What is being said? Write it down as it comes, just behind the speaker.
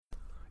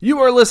You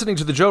are listening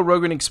to the Joe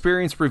Rogan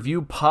Experience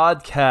Review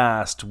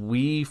Podcast.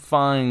 We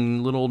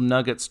find little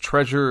nuggets,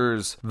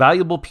 treasures,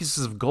 valuable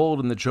pieces of gold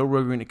in the Joe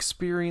Rogan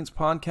Experience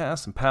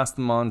Podcast and pass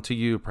them on to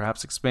you,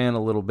 perhaps expand a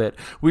little bit.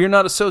 We are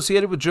not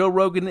associated with Joe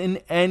Rogan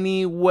in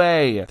any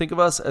way. Think of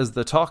us as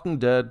the Talking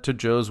Dead to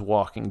Joe's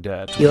Walking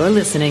Dead. You're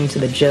listening to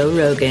the Joe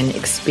Rogan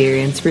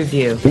Experience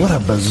Review. What a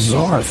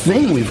bizarre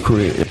thing we've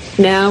created.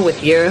 Now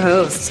with your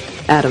hosts,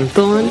 Adam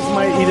Thorne. This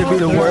might either be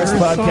the worst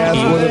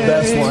podcast or the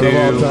best one of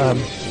all time.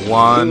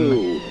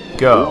 One,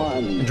 go.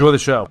 Enjoy the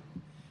show.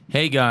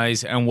 Hey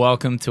guys, and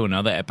welcome to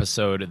another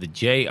episode of the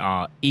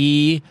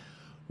JRE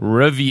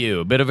Review.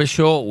 A bit of a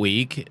short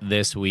week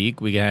this week.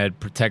 We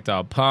had Protect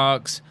Our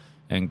Parks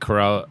and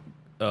what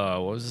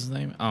was his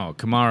name? Oh,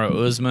 Kamaru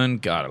Usman.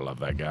 God, I love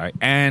that guy.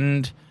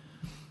 And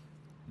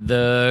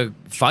the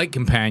Fight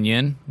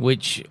Companion,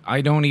 which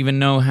I don't even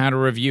know how to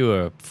review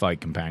a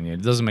Fight Companion.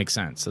 It doesn't make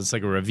sense. It's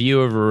like a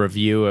review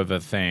of a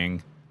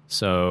thing.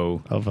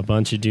 So of a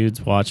bunch of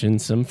dudes watching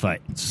some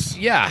fights.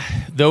 Yeah,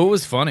 though it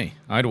was funny.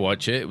 I'd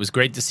watch it. It was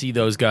great to see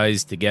those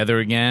guys together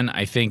again.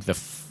 I think the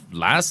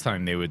last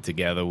time they were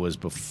together was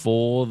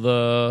before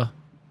the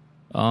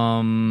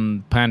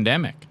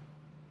pandemic.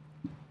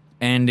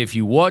 And if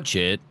you watch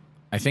it,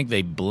 I think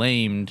they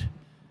blamed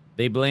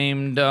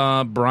Brian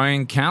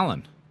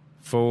Callen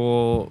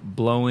for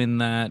blowing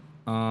that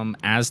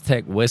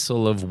Aztec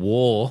whistle of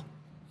war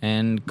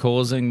and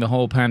causing the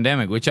whole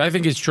pandemic, which I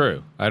think is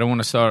true. I don't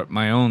want to start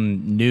my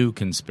own new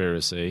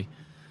conspiracy,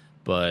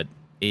 but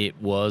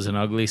it was an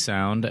ugly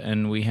sound,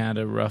 and we had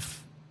a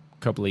rough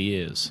couple of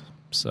years.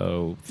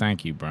 So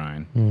thank you,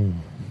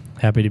 Brian.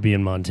 Happy to be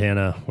in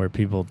Montana, where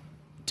people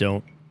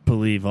don't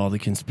believe all the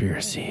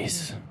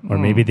conspiracies. Or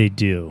maybe they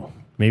do.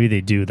 Maybe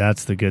they do.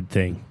 That's the good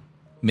thing.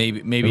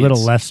 Maybe a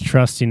little less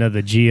trusting of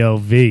the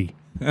GOV.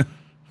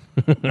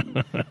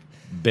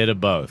 Bit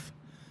of both.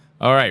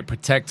 All right,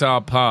 Protect Our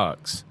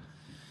Parks.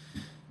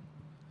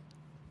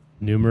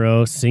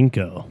 Numero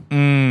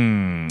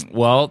 5.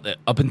 Well,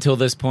 up until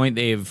this point,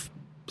 they've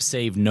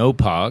saved no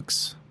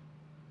parks.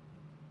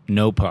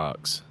 No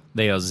parks.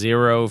 They are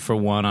 0 for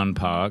 1 on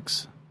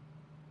parks.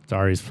 It's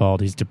Ari's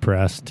fault. He's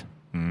depressed.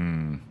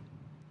 Yeah.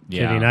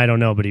 Kidding, I don't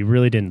know, but he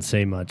really didn't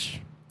say much.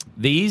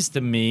 These,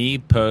 to me,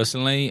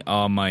 personally,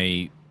 are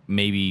my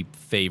maybe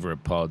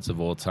favorite pods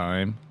of all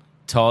time.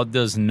 Todd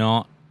does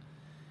not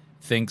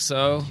think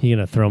so. You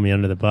gonna throw me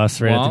under the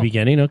bus right at the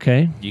beginning?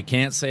 Okay. You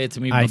can't say it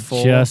to me I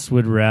before. just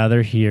would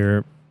rather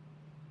hear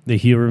the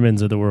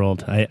Hubermans of the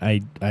world.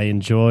 I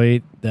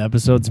enjoy the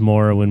episodes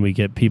more when we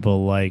get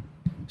people like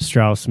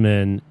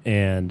Straussman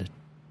and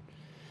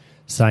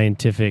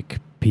scientific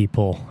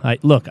people. I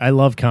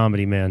love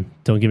comedy, man.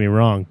 Don't get me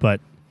wrong,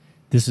 but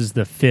this is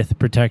the 5th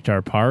Protect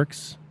Our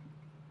Parks,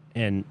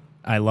 and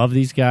I love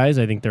these guys.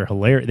 I think they're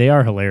hilarious. They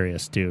are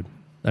hilarious, dude.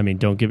 I mean,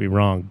 don't get me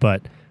wrong,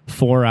 but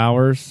 4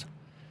 hours.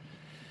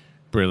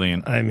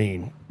 Brilliant. I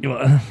mean,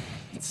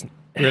 it's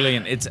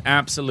brilliant. It's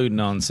absolute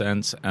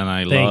nonsense, and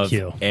I love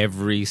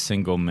every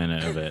single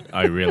minute of it.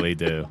 I really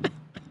do.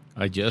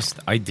 I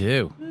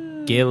do.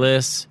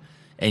 Gillis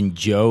and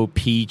Joe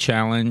P.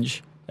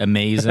 challenge,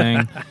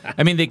 amazing.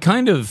 I mean,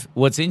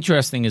 what's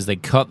interesting is they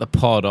cut the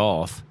pod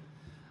off,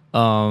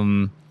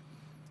 and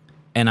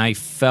I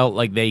felt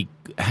like they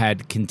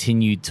had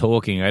continued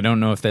talking. I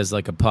don't know if there's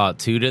like a part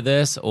 2 to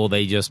this, or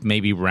they just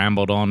maybe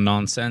rambled on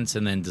nonsense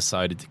and then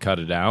decided to cut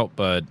it out,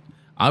 but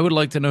I would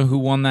like to know who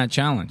won that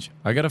challenge.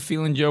 I got a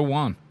feeling Joe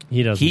won.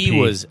 He doesn't.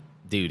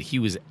 He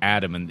was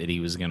adamant that he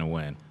was going to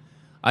win.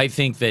 I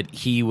think that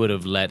he would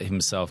have let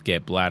himself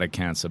get bladder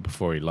cancer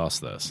before he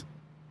lost this.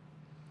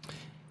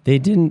 They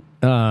didn't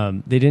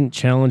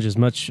challenge as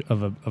much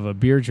of a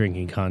beer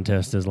drinking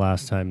contest as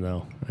last time,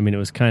 though. I mean, it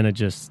was kind of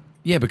just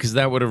because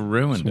that would have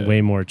ruined it.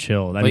 Way more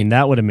chilled. I mean,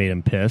 that would have made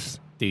him piss.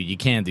 Dude, you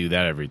can't do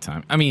that every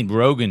time. I mean,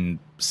 Rogan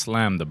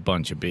slammed a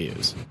bunch of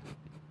beers.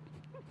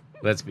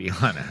 Let's be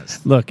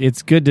honest. Look,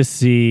 it's good to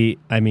see.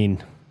 I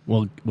mean,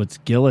 what's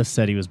Gillis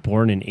said he was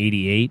born in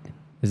 88.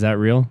 Is that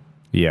real?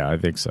 Yeah, I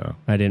think so.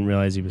 I didn't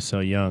realize he was so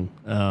young.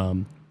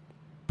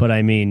 But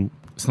I mean,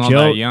 it's not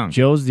that young.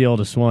 Joe's the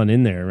oldest one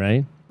in there,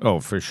 right? Oh,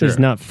 for sure. He's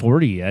not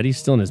 40 yet. He's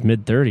still in his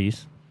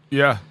mid-30s.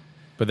 Yeah.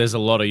 But there's a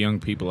lot of young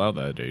people out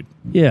there, dude.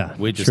 Yeah.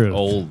 We're just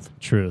old.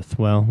 Truth.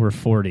 Well, we're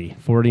 40.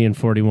 40 and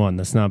 41.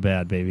 That's not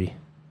bad, baby.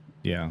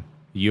 Yeah.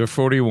 You're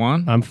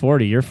 41? I'm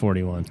 40. You're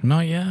 41.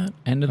 Not yet.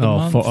 End of the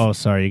month.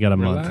 Sorry. You got a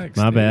month.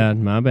 My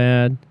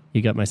bad.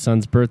 You got my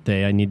son's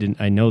birthday.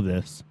 I know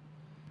this.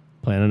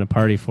 Planning a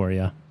party for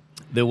you.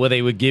 They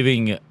were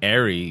giving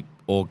Ari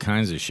all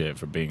kinds of shit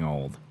for being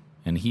old.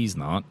 And he's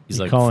not. He's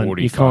like 45.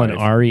 You calling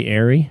Ari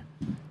Ari?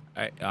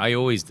 I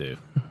always do.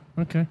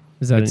 Okay.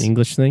 Is that an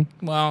English thing?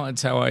 Well,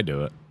 it's how I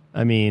do it.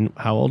 I mean,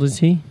 how old is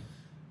he?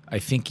 I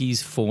think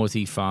he's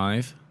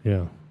 45.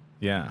 Yeah.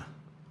 Yeah.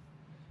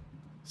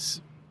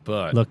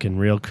 But looking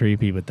real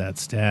creepy with that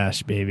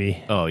stash,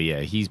 baby. Oh, yeah.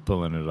 He's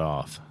pulling it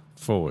off.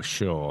 For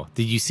sure.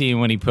 Did you see him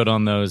when he put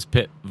on those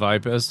pit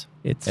vipers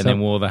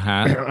then wore the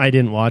hat? I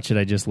didn't watch it.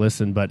 I just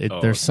listened. But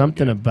there's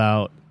something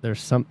about...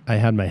 I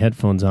had my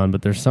headphones on,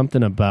 but there's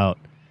something about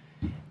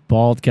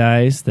bald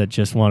guys that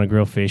just want to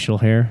grow facial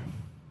hair.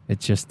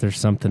 It's just there's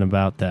something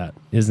about that,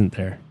 isn't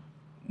there?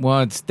 Well,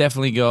 it's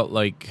definitely got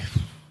like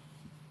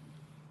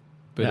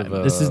bit of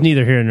a... This is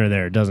neither here nor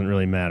there. It doesn't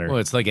really matter. Well,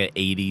 it's like an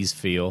 80s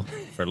feel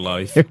for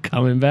life. They're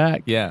coming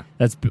back. Yeah.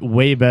 That's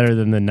way better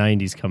than the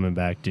 90s coming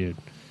back, dude.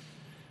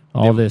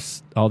 All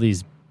these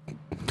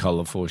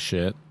colorful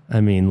shit. I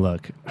mean,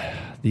 look,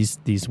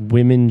 these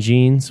women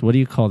jeans. What do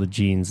you call the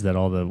jeans that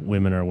all the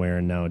women are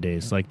wearing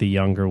nowadays? Like the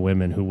younger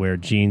women who wear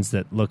jeans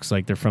that looks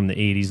like they're from the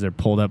 80s. They're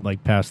pulled up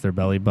like past their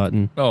belly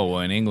button. Oh,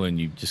 well, in England,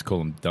 you just call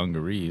them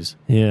dungarees.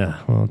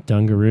 Yeah, well,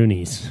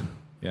 dungaroonies.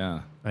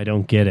 Yeah. I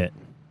don't get it.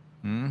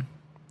 I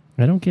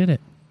don't get it.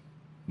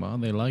 Well,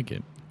 they like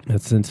it.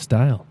 That's in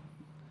style.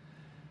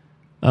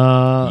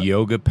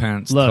 Yoga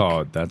pants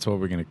Todd. That's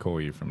what we're going to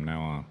call you from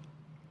now on.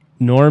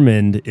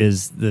 Normand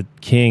is the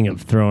king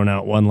of throwing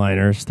out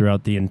one-liners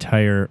throughout the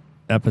entire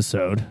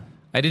episode.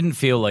 I didn't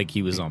feel like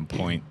he was on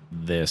point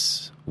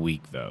this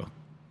week, though.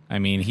 I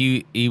mean,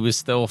 he was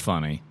still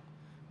funny,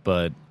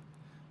 but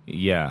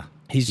yeah.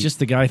 He's just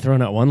the guy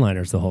throwing out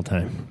one-liners the whole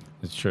time.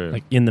 It's true.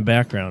 Like in the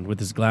background with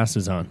his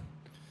glasses on.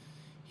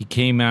 He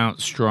came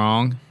out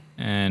strong,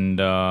 and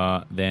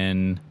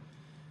then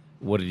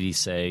what did he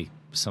say?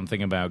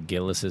 Something about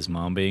Gillis's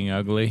mom being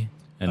ugly?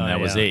 And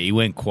that was it. He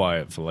went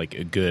quiet for like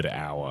a good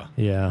hour.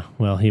 Yeah.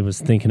 Well, he was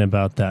thinking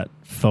about that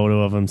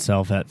photo of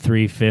himself at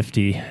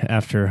 350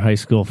 after high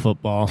school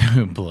football.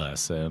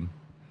 Bless him.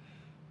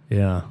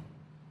 Yeah.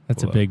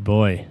 That's a big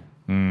boy.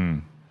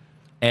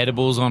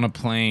 Edibles on a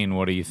plane.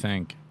 What do you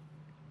think?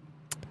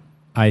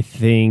 I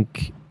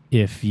think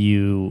if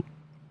you...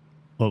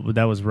 Well,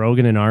 that was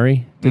Rogan and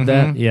Ari did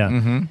that?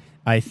 Yeah.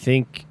 I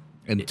think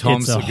and Tom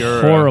it's Segura,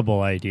 a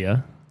horrible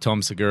idea.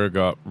 Tom Segura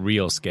got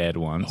real scared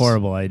once.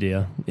 Horrible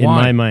idea. In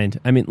my mind.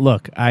 I mean,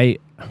 look, I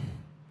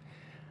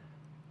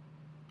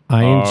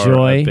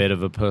enjoy... a bit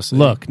of a pussy.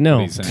 Look, no.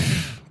 What are you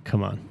saying?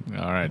 Come on.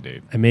 All right,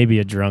 dude. I may be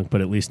a drunk,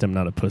 but at least I'm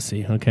not a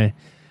pussy, okay?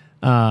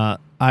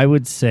 I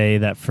would say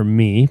that for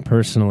me,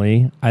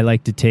 personally, I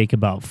like to take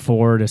about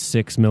 4 to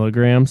 6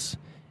 milligrams.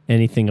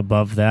 Anything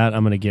above that,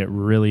 I'm going to get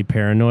really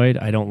paranoid.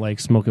 I don't like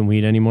smoking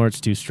weed anymore.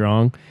 It's too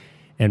strong.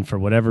 And for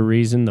whatever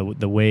reason,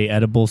 the way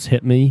edibles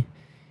hit me,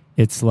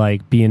 it's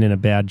like being in a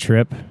bad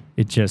trip.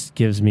 It just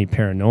gives me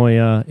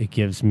paranoia. It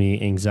gives me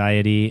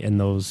anxiety, and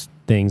those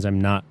things I'm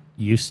not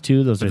used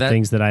to. Those are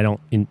things that I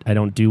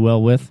don't do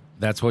well with.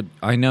 That's what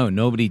I know.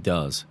 Nobody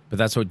does, but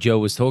that's what Joe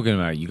was talking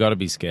about. You got to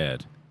be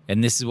scared,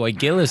 and this is why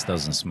Gillis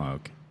doesn't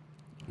smoke.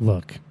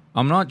 Look,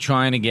 I'm not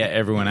trying to get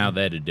everyone out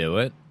there to do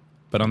it,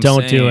 but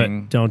Don't do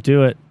it. Don't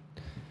do it.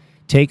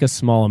 Take a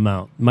small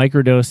amount.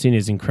 Microdosing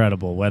is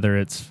incredible. Whether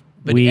it's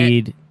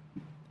weed.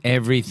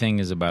 Everything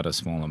is about a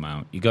small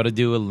amount. You got to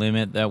do a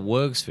limit that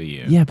works for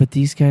you. Yeah, but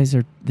these guys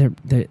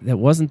that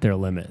wasn't their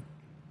limit.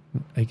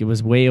 Like it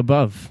was way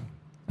above.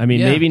 I mean,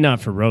 maybe not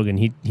for Rogan.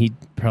 He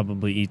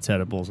probably eats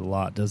edibles a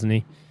lot, doesn't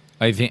he?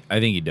 I think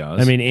he does.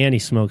 I mean, and he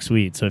smokes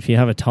weed. So if you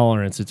have a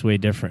tolerance, it's way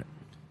different.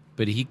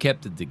 But he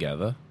kept it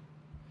together.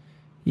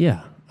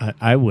 Yeah,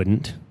 I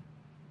wouldn't.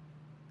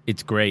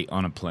 It's great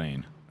on a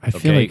plane. I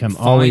feel like I'm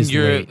always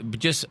late.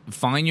 Just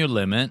find your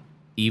limit,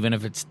 even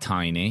if it's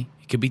tiny.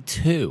 It could be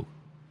 2.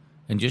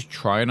 And just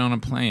try it on a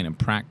plane and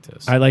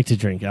practice. I like to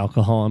drink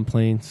alcohol on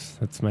planes.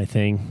 That's my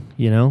thing.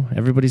 You know,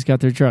 everybody's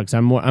got their drugs.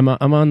 I'm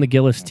on the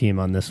Gillis team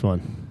on this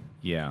one.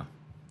 Yeah.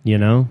 You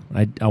know,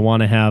 I want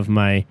to have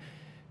my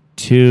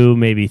 2,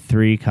 maybe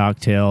 3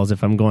 cocktails.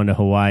 If I'm going to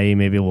Hawaii,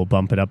 maybe we'll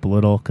bump it up a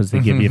little because they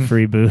give you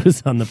free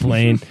booze on the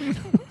plane.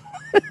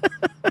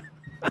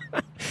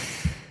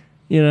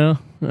 You know,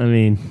 I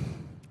mean,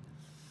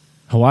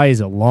 Hawaii's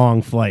a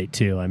long flight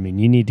too. I mean,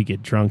 you need to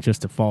get drunk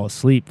just to fall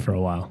asleep for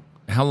a while.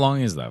 How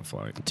long is that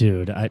flight?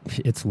 Dude,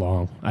 it's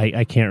long.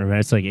 I can't remember.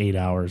 It's like 8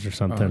 hours or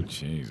something. Oh,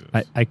 Jesus.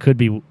 I could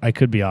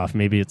be off.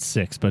 Maybe it's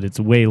 6, but it's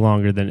way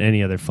longer than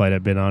any other flight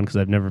I've been on because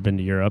I've never been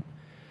to Europe.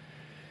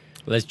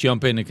 Let's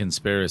jump into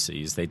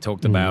conspiracies. They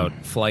talked about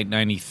Flight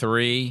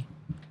 93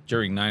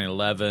 during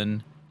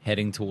 9/11,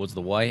 heading towards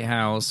the White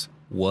House.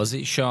 Was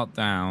it shot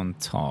down,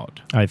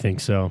 Todd? I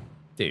think so.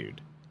 Dude,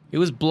 it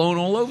was blown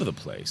all over the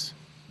place.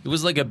 It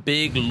was like a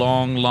big,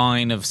 long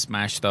line of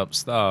smashed up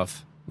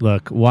stuff.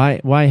 Look,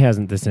 why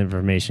hasn't this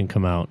information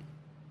come out?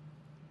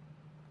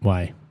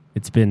 Why?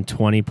 It's been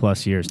 20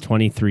 plus years,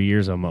 23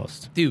 years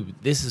almost. Dude,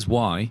 this is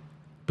why.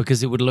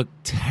 Because it would look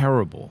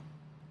terrible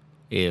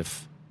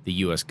if the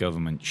U.S.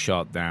 government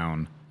shot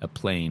down a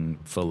plane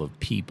full of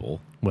people.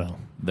 Well,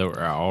 that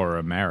are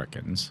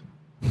Americans.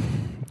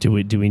 Do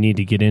we need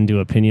to get into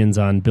opinions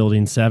on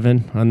Building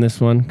 7 on this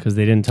one? Because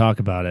they didn't talk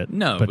about it.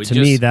 No, but to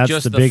me,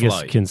 that's the biggest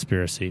flight.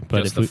 Conspiracy.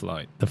 But just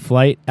the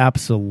flight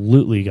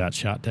absolutely got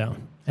shot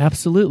down.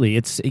 Absolutely.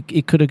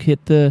 It could have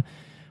hit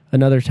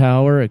another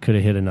tower. It could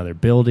have hit another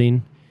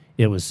building.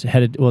 It was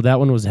headed. Well, that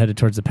one was headed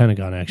towards the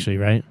Pentagon, actually,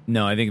 right?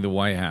 No, I think the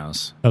White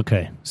House.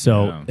 Okay,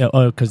 so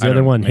because the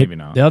other one hit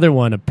not. the other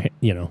one,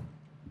 you know,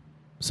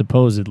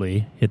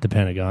 supposedly hit the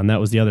Pentagon. That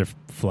was the other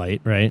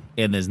flight, right?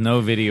 And there's no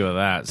video of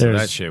that, so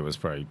that shit was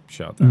probably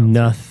shot down.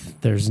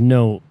 There's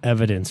no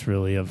evidence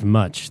really of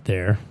much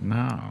there.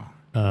 No.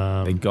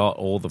 They got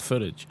all the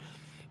footage.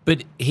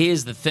 But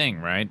here's the thing,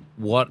 right?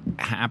 What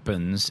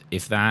happens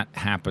if that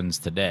happens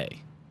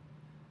today?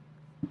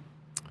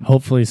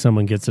 Hopefully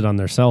someone gets it on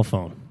their cell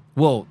phone.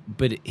 Well,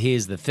 but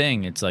here's the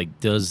thing. It's like,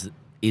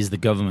 is the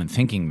government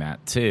thinking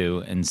that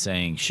too and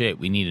saying, shit,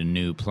 we need a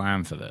new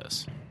plan for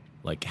this?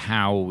 Like,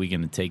 how are we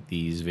going to take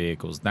these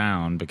vehicles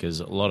down?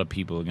 Because a lot of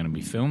people are going to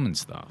be filming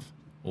stuff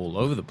all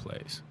over the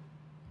place.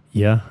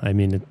 Yeah, I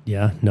mean,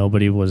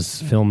 nobody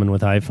was filming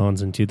with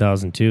iPhones in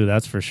 2002,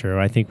 that's for sure.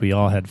 I think we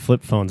all had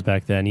flip phones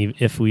back then,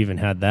 if we even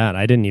had that.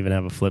 I didn't even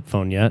have a flip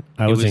phone yet.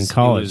 I was in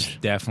college. It was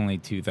definitely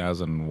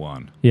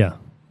 2001. Yeah.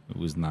 It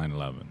was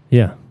 9/11.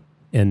 Yeah,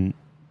 and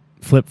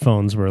flip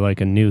phones were like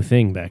a new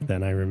thing back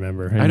then, I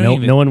remember. And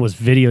no one was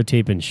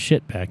videotaping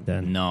shit back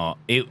then. No,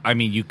 I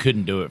mean, you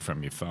couldn't do it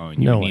from your phone.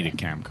 You need a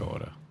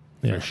camcorder,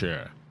 for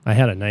sure. I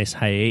had a nice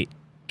Hi 8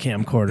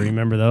 camcorder.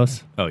 Remember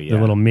those? Oh, yeah. The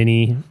little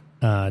mini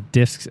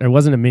discs. It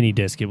wasn't a mini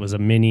disc. It was a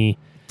mini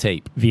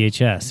tape.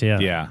 VHS, yeah.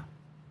 Yeah.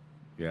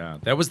 Yeah.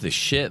 That was the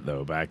shit,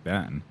 though, back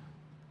then.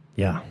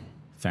 Yeah.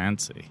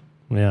 Fancy.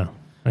 Yeah.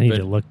 I need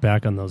to look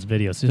back on those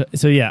videos.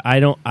 So yeah,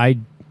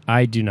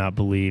 I do not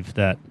believe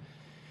that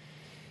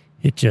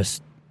it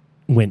just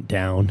went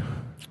down.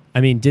 I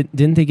mean,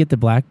 didn't they get the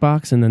black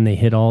box and then they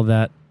hid all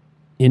that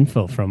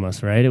info from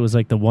us, right? It was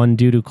like the one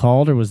dude who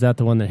called, or was that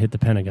the one that hit the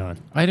Pentagon?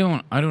 I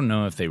don't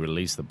know if they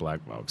released the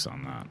black box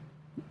on that.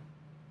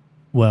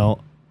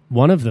 Well,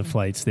 one of the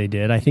flights they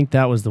did, I think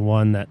that was the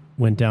one that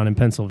went down in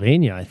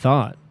Pennsylvania, I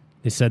thought.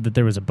 They said that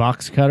there was a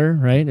box cutter,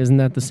 right? Isn't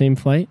that the same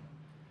flight?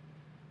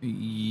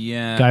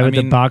 Yeah. Guy with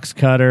the box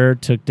cutter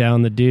took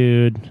down the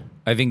dude.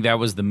 I think that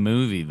was the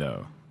movie,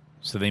 though.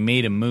 So they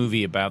made a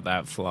movie about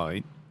that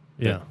flight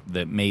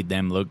that made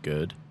them look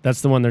good.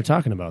 That's the one they're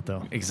talking about,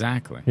 though.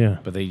 Exactly. Yeah.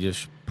 But they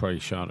just probably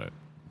shot it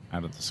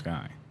out of the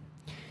sky.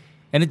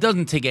 And it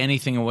doesn't take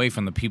anything away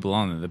from the people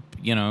on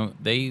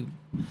it.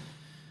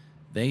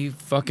 They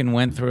fucking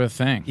went through a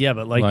thing. Yeah,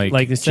 but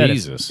like they said,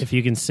 if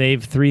you can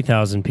save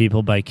 3,000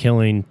 people by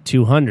killing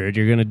 200,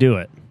 you're going to do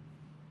it.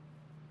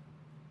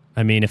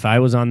 I mean, if I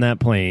was on that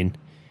plane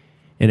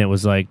and it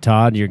was like,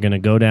 Todd, you're going to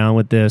go down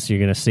with this, you're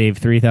going to save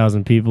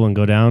 3,000 people and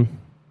go down,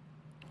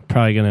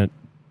 probably going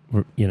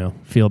to,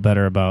 feel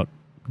better about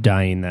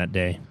dying that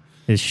day,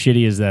 as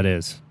shitty as that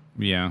is.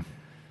 Yeah.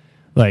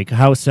 Like,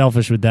 how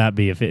selfish would that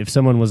be if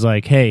someone was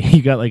like, hey,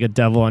 you got like a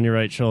devil on your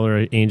right shoulder,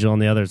 an angel on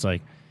the other? It's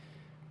like,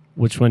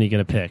 which one are you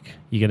going to pick?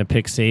 You going to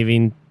pick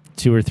saving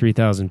 2,000 or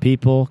 3,000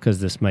 people because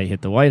this might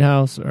hit the White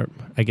House? Or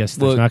I guess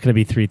there's not going to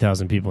be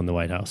 3,000 people in the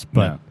White House.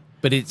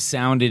 But it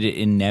sounded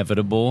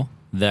inevitable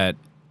that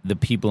the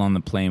people on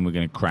the plane were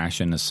going to crash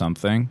into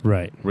something.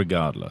 Right.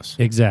 Regardless.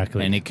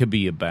 Exactly. And it could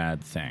be a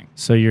bad thing.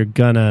 So you're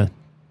going to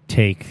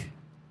take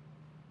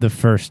the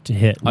first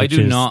hit, I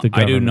do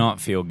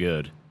not feel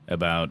good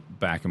about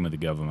backing with the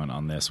government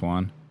on this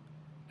one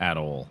at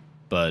all.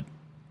 But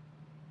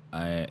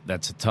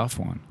that's a tough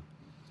one.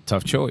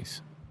 Tough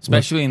choice.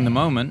 Especially in the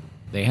moment.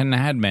 They hadn't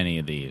had many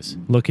of these.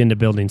 Look into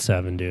Building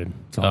 7, dude.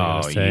 That's all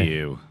I'm gonna say.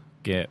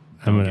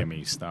 Don't get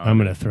me started. I'm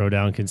going to throw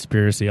down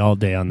conspiracy all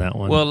day on that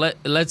one. Well,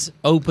 let's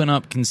open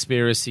up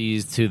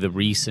conspiracies to the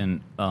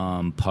recent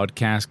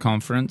podcast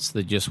conference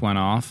that just went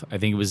off. I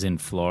think it was in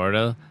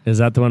Florida. Is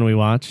that the one we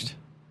watched?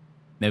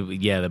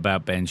 Yeah,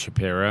 about Ben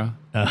Shapiro.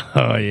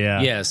 Oh,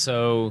 yeah. Yeah,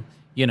 so,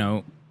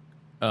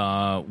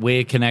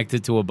 we're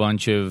connected to a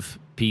bunch of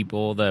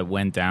people that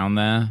went down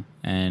there,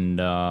 and,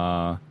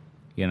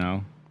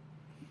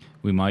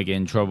 we might get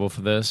in trouble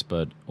for this,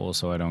 but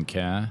also I don't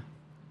care.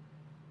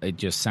 It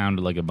just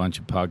sounded like a bunch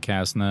of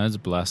podcast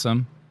nerds, bless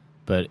them.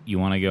 But you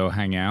want to go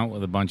hang out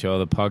with a bunch of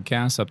other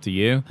podcasts, up to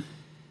you.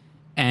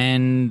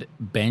 And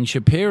Ben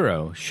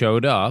Shapiro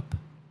showed up,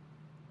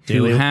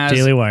 Daily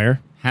Wire.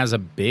 Has a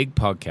big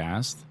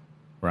podcast,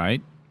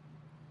 right?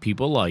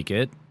 People like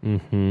it.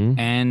 Mm-hmm.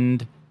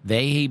 And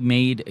they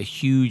made a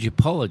huge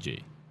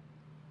apology.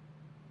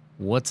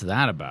 What's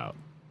that about?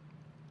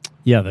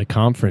 Yeah, the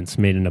conference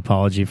made an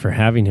apology for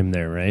having him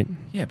there, right?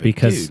 Yeah, but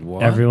because dude,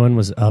 what? Everyone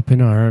was up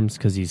in arms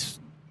because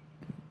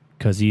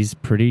he's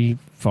pretty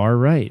far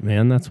right,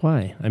 man. That's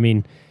why. I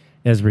mean,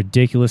 as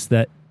ridiculous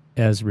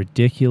as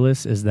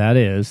that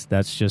is,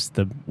 that's just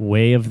the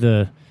way of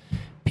the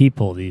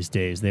people these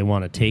days. They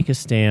want to take a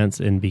stance,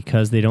 and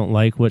because they don't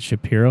like what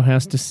Shapiro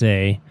has to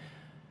say,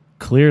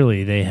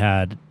 clearly they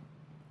had,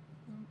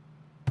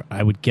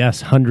 I would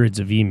guess, hundreds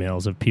of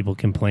emails of people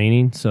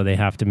complaining, so they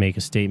have to make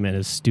a statement,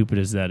 as stupid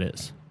as that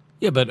is.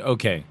 Yeah, but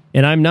okay.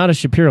 And I'm not a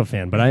Shapiro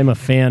fan, but I am a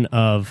fan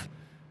of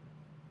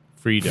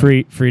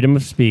freedom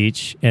of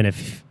speech, and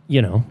if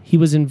he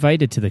was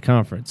invited to the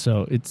conference,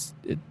 so it's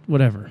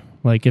whatever.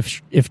 Like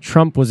if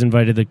Trump was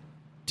invited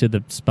to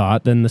the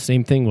spot, then the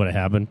same thing would have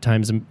happened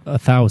times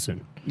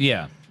 1,000.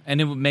 Yeah, and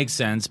it would make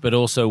sense, but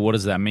also, what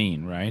does that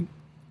mean, right?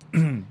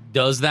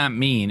 Does that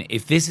mean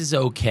if this is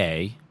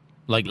okay?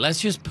 Like,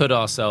 let's just put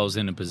ourselves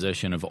in a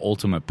position of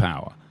ultimate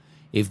power.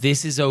 if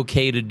this is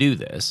okay to do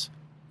this,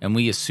 and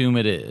we assume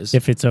it is.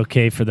 If it's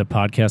okay for the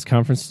podcast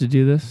conference to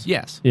do this?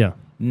 Yes. Yeah.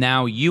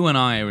 Now you and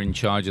I are in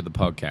charge of the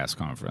podcast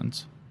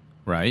conference,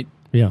 right?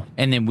 Yeah.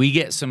 And then we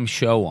get some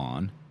show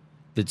on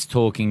that's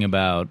talking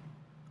about,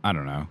 I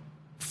don't know,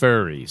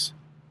 furries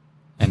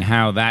and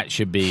how that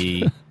should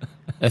be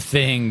a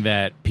thing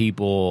that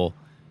people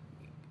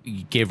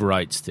give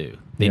rights to.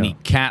 They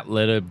need cat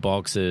litter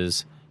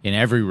boxes in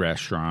every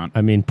restaurant.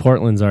 I mean,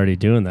 Portland's already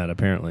doing that,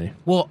 apparently.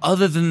 Well,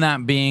 other than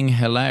that being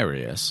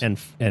hilarious. And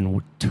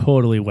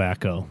totally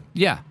wacko.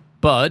 Yeah,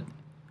 but,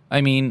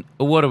 I mean,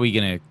 what are we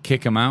going to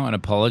kick them out and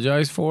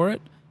apologize for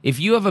it? If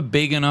you have a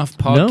big enough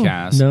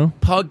podcast, No.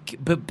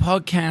 But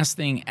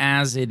podcasting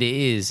as it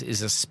is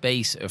a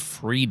space of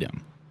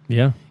freedom.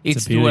 Yeah.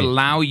 It's to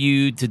allow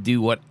you to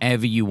do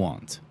whatever you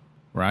want,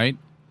 right?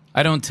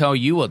 I don't tell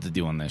you what to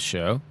do on this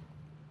show.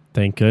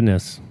 Thank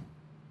goodness.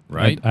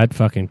 Right? I'd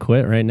fucking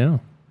quit right now.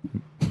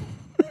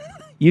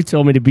 You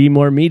told me to be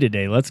more me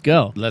today. Let's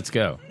go. Let's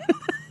go.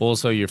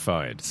 Also, you're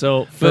fired.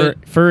 So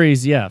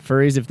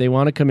furries, if they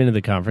want to come into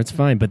the conference,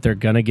 fine, but they're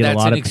going to get a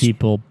lot of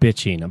people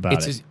bitching about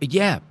it.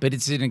 But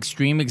it's an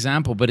extreme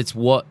example, but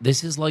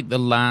this is like the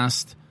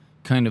last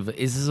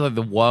this is like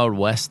the Wild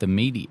West of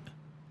media.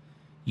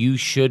 You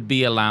should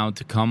be allowed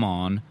to come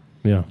on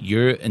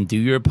and do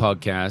your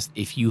podcast.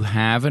 If you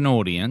have an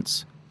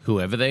audience,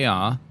 whoever they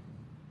are,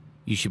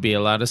 you should be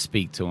allowed to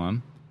speak to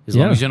them. As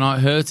long as you're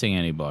not hurting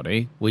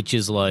anybody, which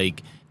is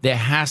like, there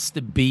has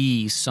to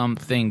be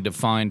something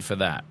defined for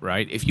that,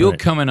 right? If you're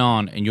coming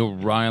on and you're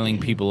riling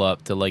people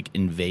up to like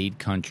invade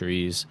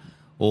countries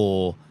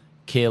or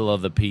kill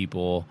other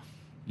people,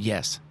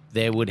 yes,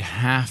 there would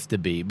have to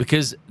be,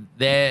 because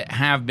there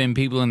have been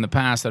people in the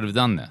past that have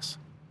done this,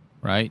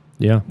 right?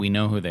 Yeah. We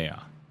know who they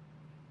are.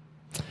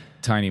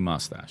 Tiny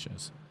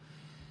mustaches.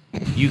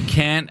 You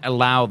can't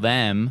allow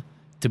them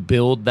to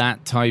build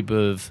that type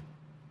of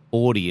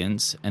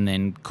audience and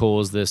then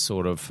cause this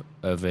sort of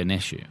an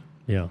issue.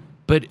 Yeah.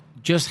 But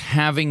just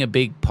having a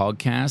big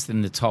podcast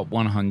in the top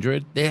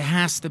 100, there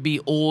has to be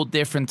all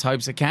different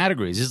types of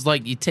categories. It's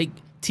like you take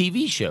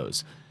TV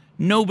shows.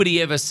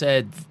 Nobody ever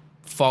said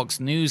Fox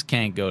News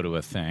can't go to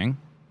a thing,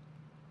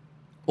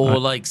 or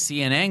like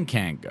CNN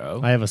can't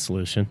go. I have a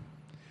solution.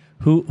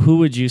 Who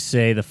would you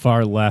say the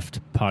far left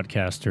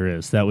podcaster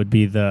is? That would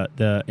be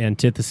the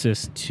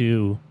antithesis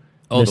to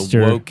Mr. The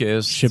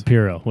wokest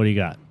Shapiro. What do you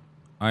got?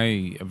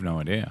 I have no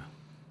idea.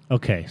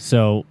 Okay,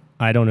 so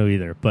I don't know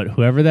either, but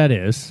whoever that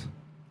is,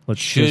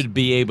 should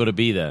be able to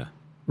be there.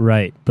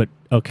 Right, but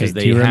okay,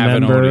 do you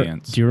remember? An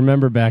audience. Do you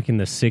remember back in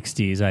the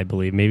 60s, I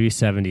believe, maybe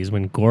 70s,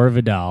 when Gore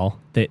Vidal,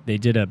 there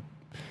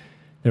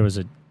was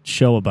a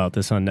show about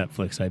this on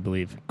Netflix, I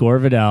believe. Gore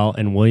Vidal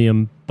and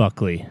William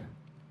Buckley.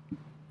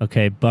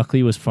 Okay,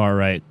 Buckley was far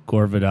right.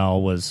 Gore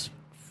Vidal was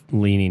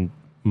leaning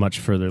much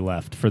further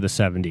left for the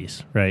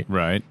 70s, right?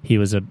 Right. He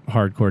was a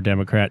hardcore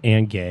Democrat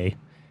and gay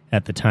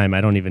at the time.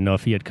 I don't even know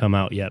if he had come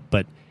out yet,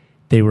 but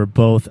they were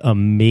both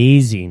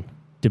amazing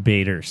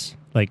debaters.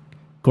 Like,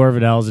 Gore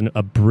Vidal is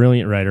a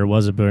brilliant writer,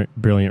 was a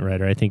brilliant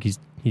writer. I think he's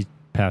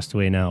passed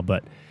away now,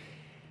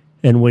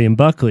 and William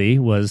Buckley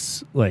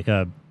was like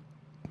I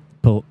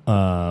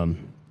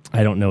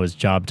don't know his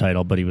job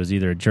title, but he was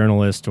either a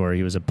journalist or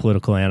he was a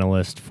political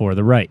analyst for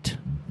the right.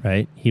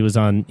 He was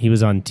on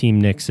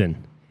Team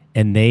Nixon,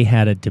 and they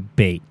had a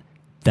debate.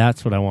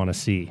 That's what I want to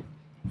see.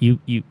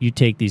 You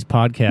take these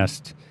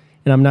podcasts,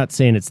 and I'm not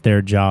saying it's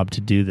their job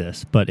to do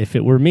this, but if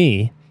it were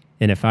me,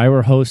 and if I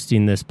were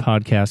hosting this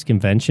podcast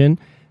convention,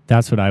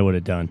 that's what I would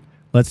have done.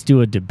 Let's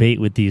do a debate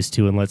with these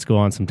two, and let's go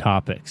on some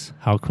topics.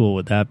 How cool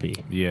would that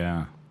be?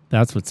 Yeah.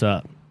 That's what's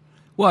up.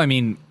 Well, I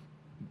mean,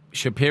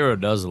 Shapiro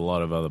does a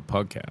lot of other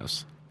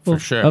podcasts, for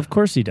sure. Of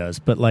course he does,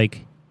 but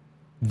like,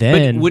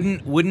 then...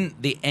 But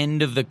wouldn't the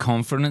end of the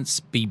conference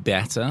be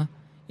better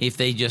if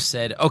they just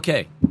said,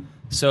 okay,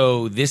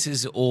 so this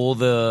is all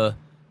the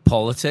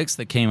politics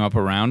that came up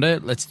around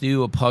it. Let's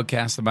do a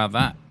podcast about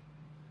that.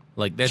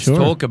 Like, let's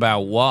talk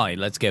about why.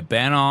 Let's get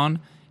Ben on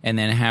and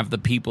then have the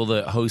people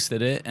that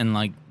hosted it and,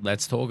 like,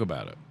 let's talk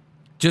about it.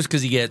 Just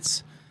because he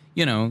gets,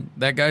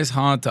 that guy's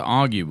hard to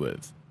argue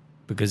with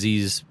because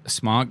he's a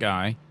smart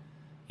guy.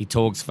 He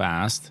talks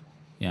fast.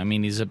 Yeah, I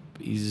mean,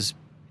 he's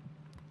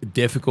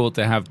difficult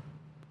to have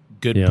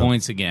good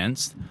points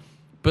against.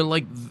 But,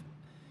 like,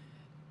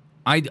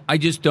 I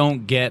just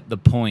don't get the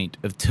point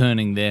of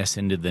turning this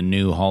into the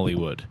new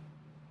Hollywood.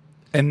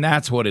 And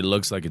that's what it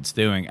looks like it's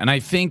doing. And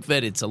I think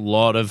that it's a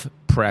lot of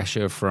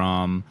pressure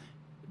from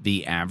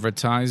the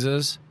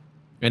advertisers.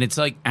 And it's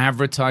like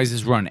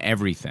advertisers run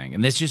everything.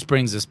 And this just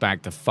brings us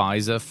back to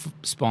Pfizer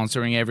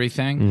sponsoring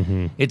everything.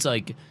 Mm-hmm. It's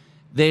like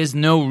there's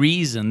no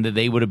reason that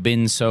they would have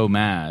been so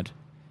mad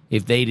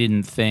if they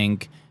didn't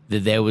think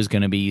that there was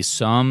going to be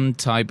some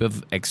type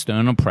of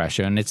external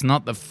pressure. And it's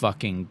not the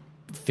fucking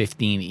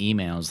 15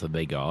 emails that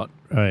they got.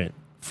 Right.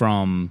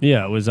 From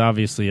it was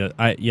obviously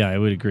I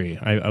would agree.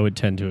 I would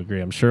tend to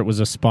agree. I'm sure it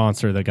was a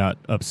sponsor that got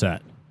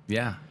upset.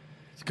 Yeah,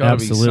 it's got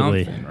to be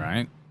something,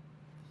 right?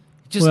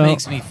 It just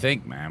makes me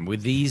think, man.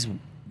 With these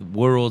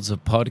worlds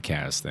of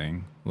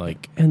podcasting.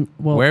 Like, and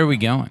where are we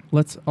going?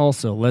 Let's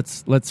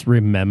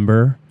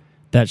remember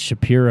that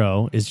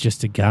Shapiro is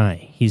just a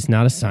guy. He's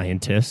not a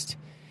scientist.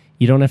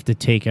 You don't have to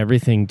take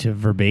everything to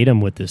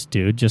verbatim with this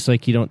dude, just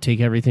like you don't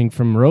take everything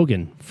from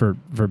Rogan for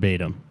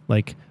verbatim.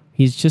 Like,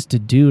 he's just a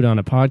dude on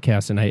a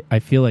podcast, and I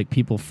feel like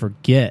people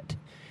forget.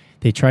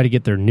 They try to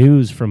get their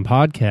news from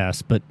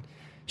podcasts, but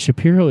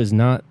Shapiro is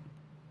not.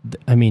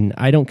 I mean,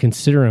 I don't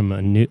consider him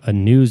a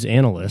news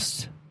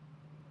analyst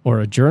or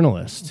a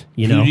journalist.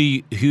 You know,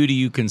 who do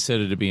you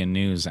consider to be a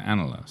news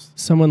analyst?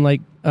 Someone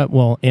like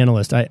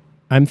analyst.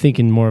 I'm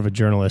thinking more of a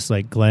journalist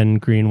like Glenn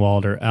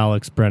Greenwald or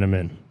Alex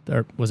Brenneman.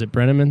 Or was it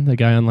Brenneman, the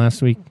guy on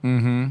last week?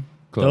 Mm-hmm.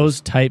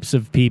 Those types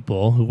of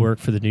people who work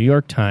for the New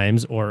York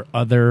Times or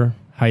other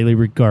highly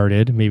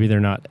regarded. Maybe they're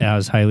not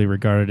as highly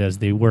regarded as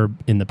they were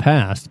in the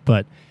past,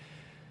 but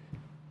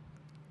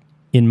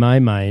in my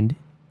mind,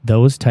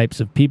 those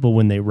types of people,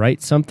 when they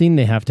write something,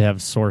 they have to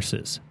have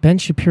sources. Ben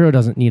Shapiro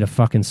doesn't need a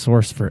fucking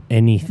source for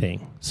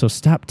anything. So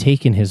stop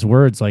taking his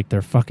words like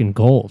they're fucking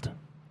gold.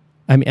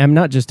 I mean, I'm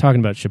not just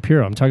talking about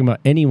Shapiro. I'm talking about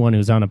anyone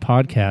who's on a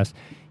podcast.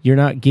 You're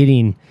not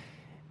getting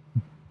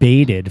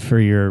baited for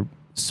your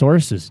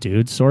sources,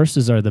 dude.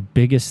 Sources are the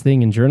biggest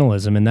thing in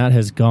journalism, and that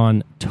has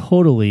gone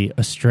totally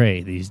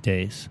astray these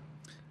days.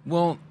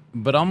 Well,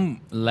 but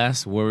I'm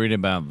less worried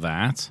about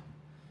that.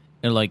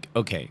 And like,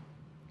 okay,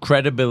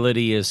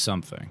 credibility is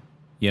something,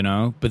 you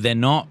know, but they're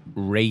not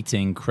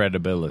rating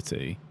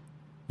credibility.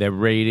 They're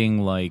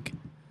rating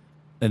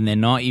and they're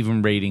not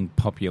even rating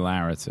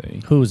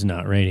popularity. Who's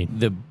not rating?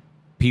 The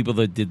people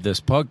that did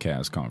this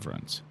podcast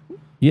conference.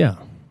 Yeah.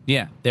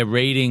 Yeah, they're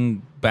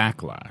rating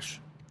backlash.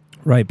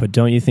 Right, but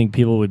don't you think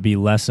people would be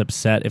less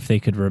upset if they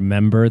could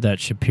remember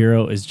that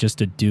Shapiro is just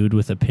a dude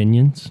with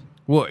opinions?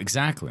 Well,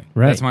 exactly.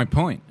 Right. That's my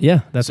point. Yeah,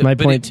 that's my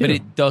point too. But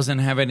it doesn't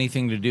have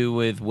anything to do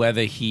with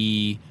whether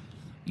he,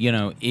 you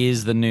know,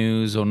 is the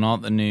news or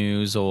not the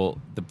news. Or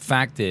the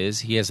fact is,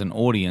 he has an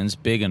audience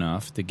big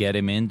enough to get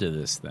him into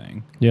this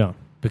thing. Yeah,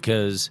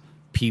 because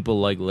people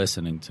like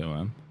listening to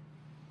him.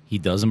 He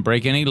doesn't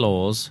break any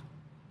laws.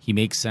 He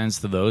makes sense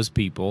to those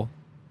people.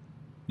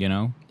 You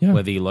know,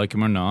 whether you like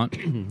him or not.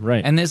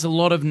 Right. And there's a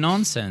lot of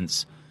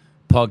nonsense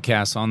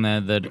podcasts on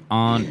there that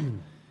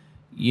aren't,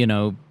 you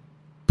know,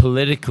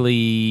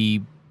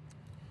 politically,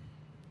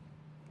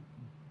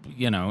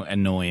 you know,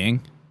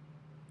 annoying.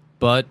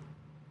 But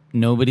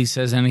nobody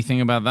says anything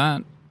about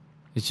that.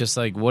 It's just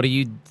like, what are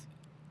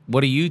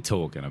you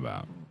talking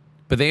about?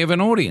 But they have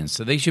an audience,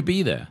 so they should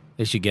be there.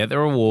 They should get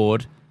their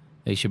award.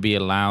 They should be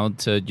allowed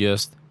to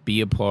just be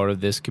a part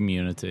of this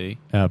community.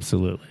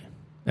 Absolutely.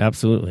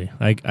 Absolutely.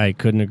 I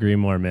couldn't agree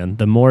more, man.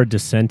 The more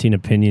dissenting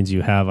opinions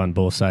you have on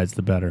both sides,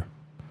 the better.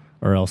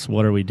 Or else,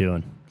 what are we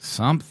doing?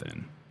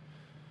 Something,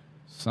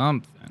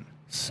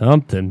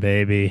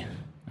 baby.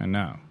 I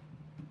know.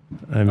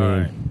 I mean,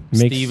 right.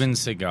 Steven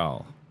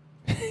Seagal.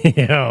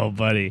 Yo,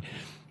 buddy.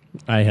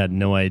 I had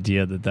no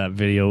idea that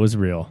video was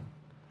real.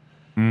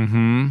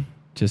 Mm-hmm.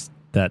 Just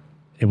that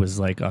it was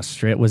like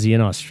Australia. Was he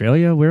in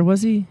Australia? Where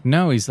was he?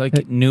 No, he's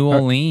like New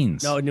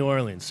Orleans. No, New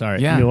Orleans.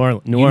 Sorry. Yeah. New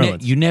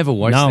Orleans. You never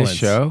watched this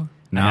show?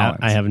 No.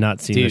 I have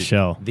not seen the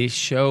show. This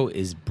show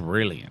is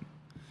brilliant.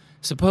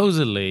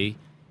 Supposedly,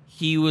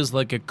 he was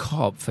like a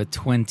cop for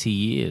 20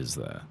 years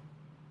there.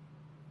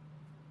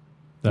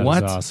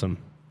 That's awesome.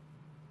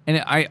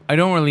 And I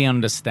don't really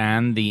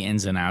understand the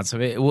ins and outs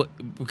of it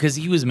because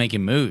he was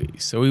making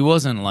movies. So he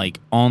wasn't like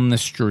on the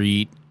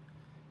street,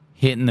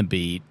 hitting the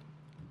beat,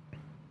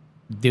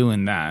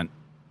 doing that.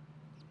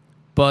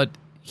 But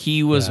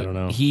he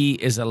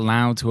is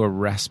allowed to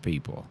arrest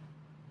people.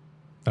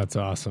 That's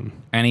awesome.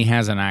 And he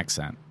has an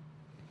accent.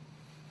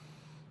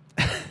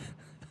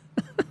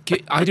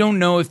 I don't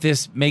know if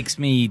this makes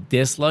me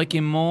dislike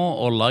him more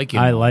or like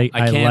him more.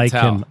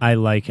 I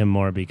like him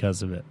more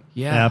because of it.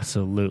 Yeah.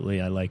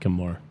 Absolutely, I like him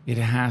more. It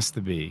has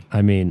to be.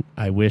 I mean,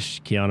 I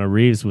wish Keanu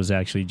Reeves was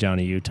actually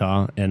Johnny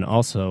Utah and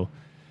also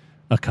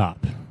a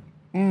cop.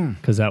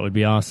 Because that would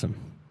be awesome.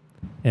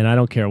 And I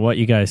don't care what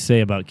you guys say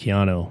about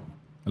Keanu.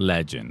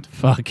 Legend.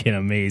 Fucking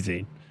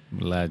amazing.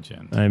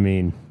 Legend. I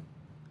mean,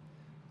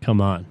 come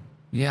on.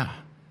 Yeah.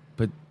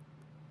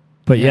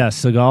 But yeah,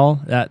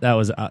 Seagal, that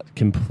was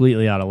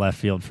completely out of left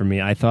field for me.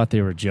 I thought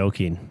they were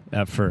joking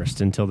at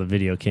first until the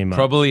video came out.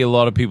 Probably a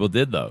lot of people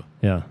did, though.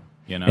 Yeah.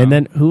 You know? And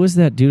then who was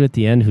that dude at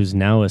the end who's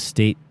now is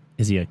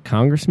he a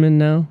congressman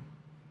now?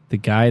 The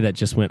guy that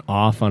just went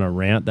off on a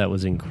rant that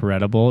was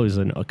incredible. He was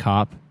a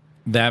cop.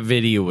 That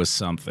video was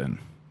something,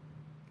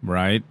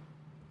 right?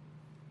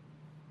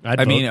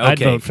 I'd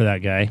vote for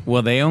that guy.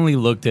 Well, they only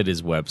looked at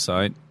his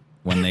website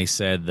when they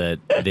said that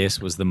this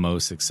was the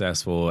most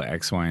successful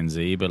X, Y, and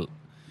Z, but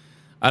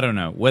I don't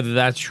know whether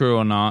that's true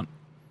or not.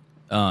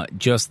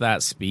 Just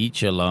that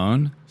speech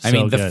alone.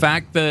 The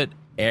fact that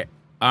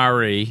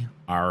Ari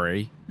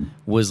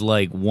was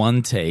like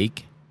one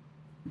take,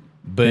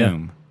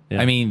 boom.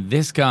 Yeah. I mean,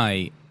 this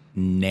guy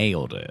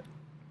nailed it.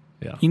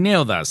 Yeah. He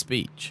nailed that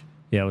speech.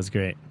 Yeah, it was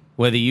great.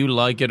 Whether you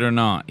like it or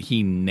not,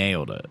 he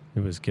nailed it.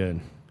 It was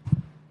good.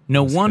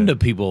 No wonder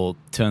people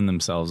turn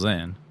themselves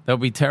in. That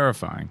would be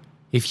terrifying.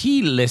 If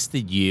he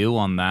listed you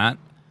on that,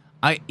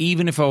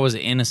 even if I was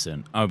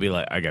innocent, I would be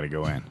like, I got to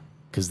go in.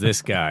 Because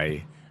this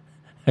guy...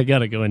 I got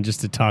to go in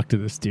just to talk to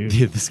this dude.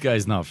 Yeah, this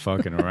guy's not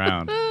fucking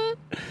around. Oh,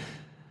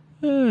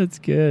 it's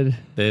good.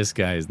 This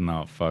guy's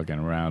not fucking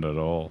around at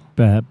all.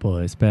 Bad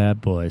boys,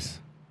 bad boys.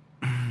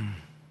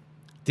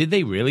 Did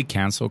they really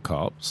cancel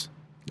Cops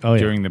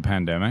during the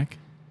pandemic?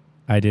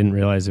 I didn't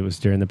realize it was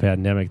during the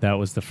pandemic. That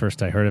was the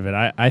first I heard of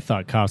it. I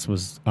thought Cops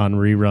was on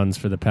reruns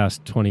for the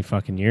past 20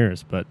 fucking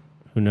years, but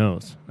who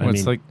knows? Well,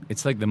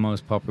 it's like the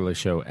most popular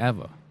show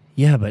ever.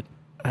 Yeah, but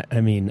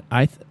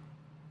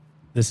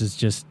this is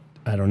just,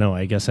 I don't know.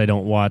 I guess I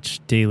don't watch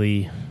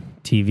daily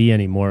TV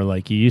anymore.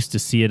 Like you used to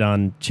see it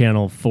on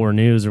Channel 4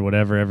 News or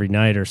whatever every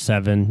night or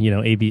 7.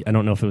 AB. I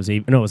don't know if it was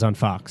no, it was on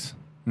Fox.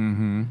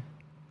 Mm-hmm.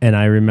 And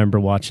I remember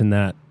watching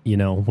that,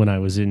 when I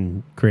was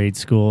in grade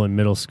school and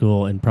middle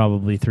school and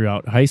probably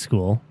throughout high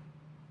school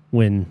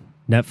when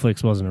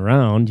Netflix wasn't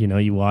around.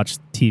 You watch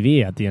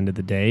TV at the end of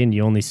the day and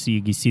you see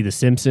The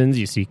Simpsons,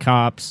 you see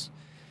Cops,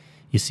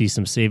 you see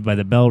some Saved by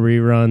the Bell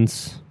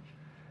reruns.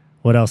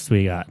 What else do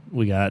we got?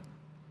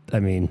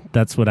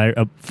 That's what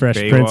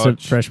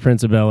Fresh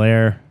Prince of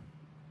Bel-Air.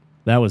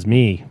 That was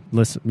me.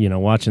 Listen,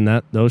 watching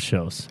those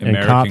shows.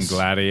 American and Cops,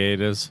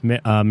 Gladiators.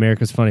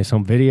 America's Funniest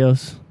Home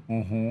Videos.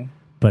 Mm-hmm.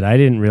 But I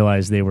didn't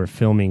realize they were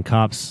filming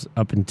Cops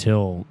up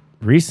until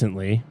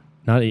recently.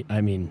 I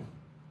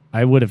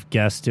would have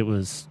guessed it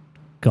was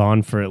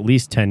gone for at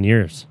least 10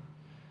 years.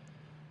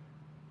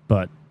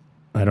 But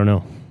I don't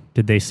know.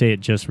 Did they say it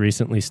just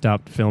recently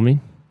stopped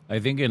filming? I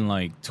think in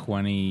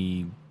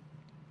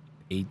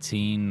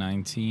 2018,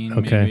 19,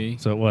 okay. Maybe.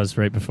 So it was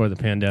right before the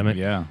pandemic.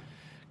 Yeah.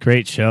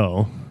 Great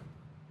show.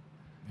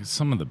 It's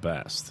some of the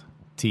best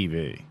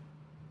TV.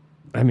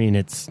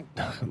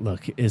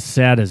 Look, as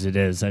sad as it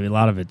is, a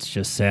lot of it's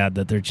just sad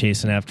that they're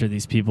chasing after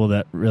these people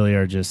that really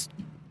are just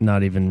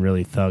not even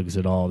really thugs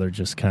at all. They're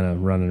just kind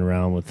of running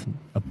around with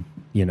a,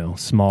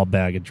 small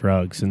bag of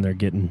drugs and they're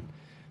getting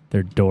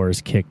their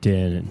doors kicked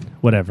in and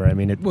whatever.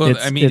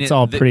 It's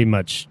all pretty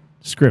much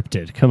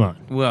scripted. Come on.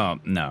 Well,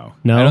 no.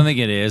 No? I don't think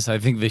it is. I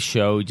think the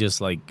show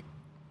just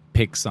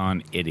picks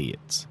on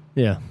idiots.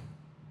 Yeah.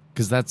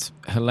 Because that's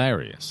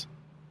hilarious.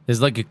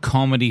 There's a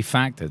comedy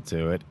factor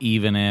to it,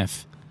 even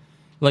if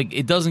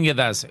it doesn't get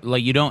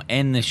that you don't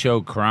end the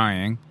show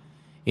crying.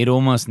 It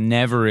almost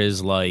never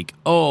is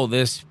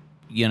this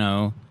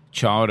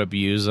child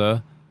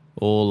abuser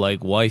or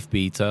wife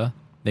beater.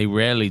 They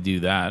rarely do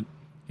that.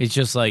 It's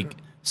just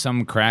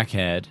some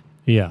crackhead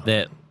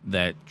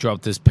that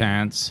dropped his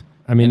pants.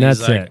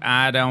 That's it.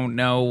 I don't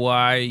know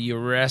why you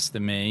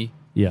arrested me.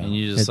 Yeah. And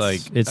you just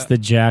it's the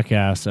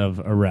jackass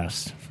of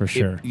arrest for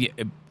sure.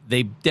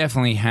 They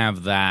definitely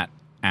have that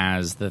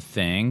as the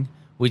thing,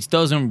 which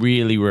doesn't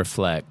really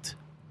reflect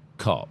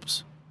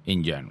Cops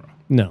in general.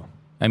 No.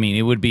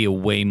 It would be a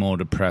way more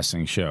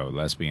depressing show,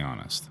 let's be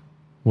honest.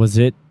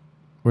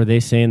 Were they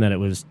saying that it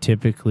was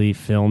typically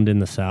filmed in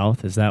the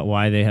South? Is that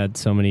why they had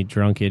so many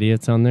drunk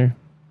idiots on there?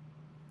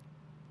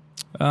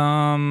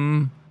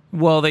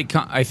 Well,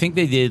 I think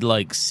they did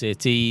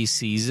city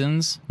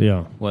seasons.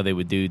 Yeah. Where they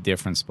would do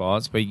different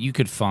spots, but you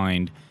can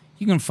find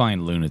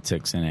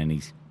lunatics in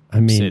any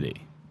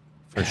city.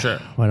 For sure.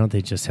 Why don't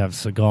they just have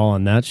Seagal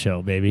on that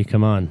show, baby?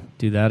 Come on,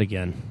 do that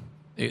again.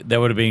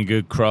 That would have been a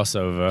good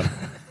crossover.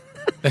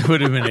 That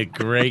would have been a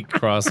great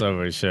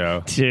crossover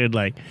show. Dude,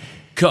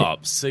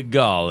 Cops,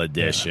 Seagal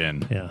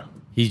edition. Yeah.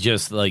 He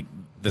just, the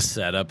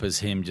setup is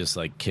him just,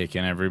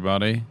 kicking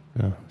everybody.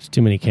 Oh, there's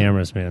too many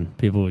cameras, man.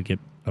 People would get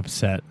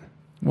upset.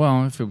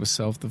 Well, if it was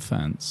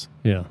self-defense.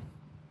 Yeah.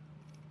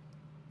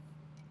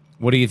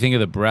 What do you think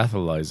of the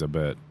breathalyzer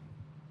bit?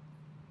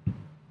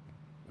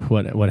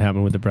 What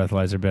happened with the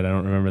breathalyzer bit? I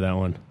don't remember that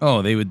one.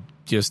 Oh, they were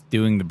just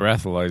doing the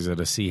breathalyzer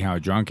to see how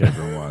drunk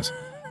everyone was.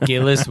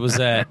 Gillis was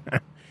at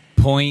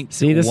 .14.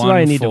 See, this is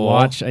why I need to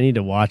watch. I need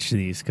to watch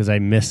these because I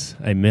miss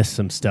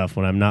some stuff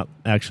when I'm not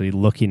actually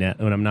looking at.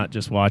 When I'm not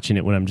just watching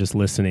it. When I'm just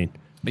listening.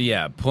 But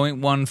yeah,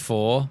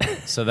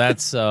 .14. So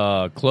that's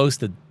close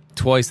to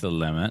twice the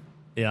limit.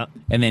 Yeah.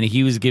 And then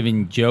he was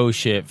giving Joe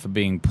shit for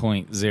being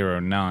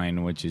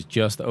 .09, which is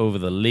just over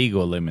the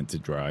legal limit to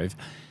drive.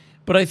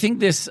 But I think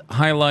this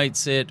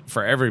highlights it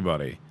for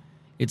everybody.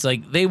 It's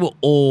they were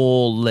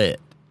all lit.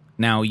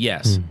 Now,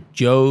 yes,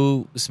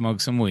 Joe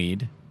smoked some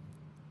weed,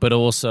 but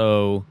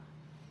also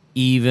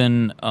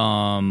even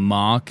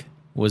Mark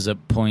was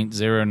at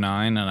 .09,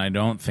 and I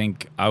don't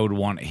think I would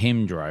want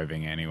him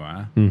driving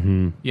anywhere.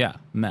 Mm-hmm. Yeah,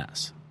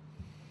 mess.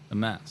 A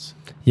mess.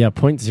 Yeah,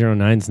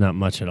 .09 is not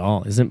much at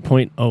all. Isn't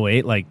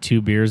 .08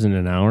 2 beers in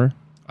an hour?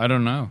 I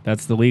don't know.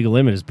 That's the legal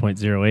limit is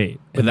 .08.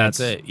 But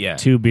that's it, yeah.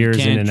 2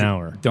 beers in an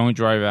hour. Don't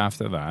drive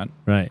after that.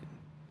 Right.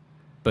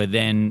 But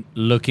then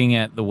looking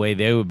at the way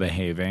they were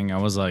behaving, I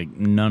was like,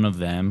 none of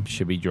them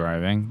should be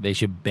driving. They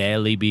should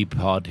barely be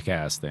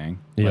podcasting.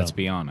 Yeah. Let's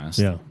be honest.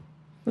 Yeah.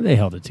 Well, they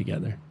held it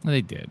together.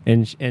 They did.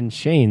 And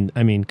Shane,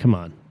 come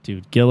on,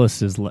 dude.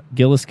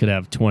 Gillis could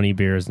have 20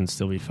 beers and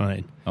still be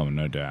fine. Oh,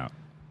 no doubt.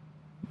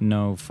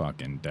 No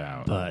fucking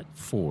doubt. But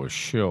for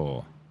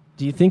sure.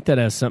 Do you think that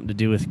has something to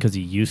do with because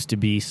he used to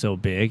be so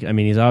big? I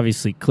mean,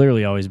 he's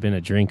clearly always been a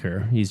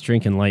drinker. He's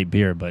drinking light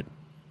beer, but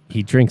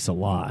he drinks a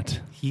lot.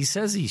 He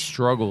says he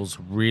struggles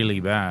really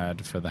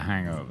bad for the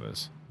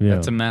hangovers. Yeah.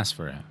 That's a mess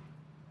for him.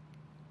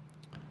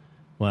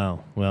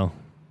 Wow. Well,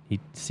 he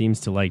seems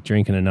to like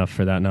drinking enough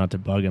for that not to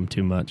bug him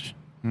too much.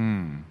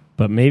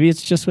 But maybe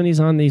it's just when he's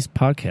on these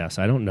podcasts.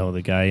 I don't know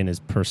the guy in his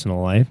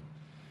personal life.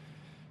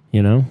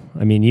 You know?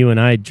 I mean, you and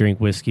I drink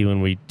whiskey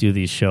when we do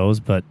these shows,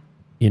 but,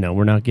 you know,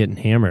 we're not getting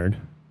hammered.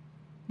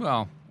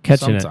 Well,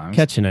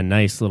 catching a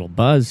nice little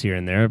buzz here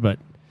and there, but,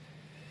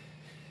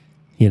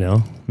 you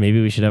know,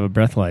 maybe we should have a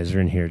breathalyzer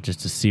in here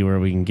just to see where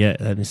we can get.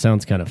 It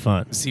sounds kind of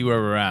fun. See where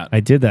we're at. I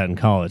did that in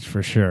college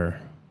for sure.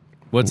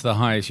 What's the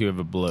highest you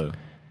ever blew?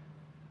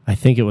 I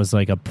think it was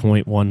like a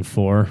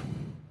 0.14.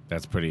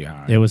 That's pretty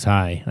high. It was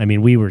high. I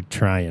mean, we were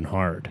trying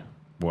hard.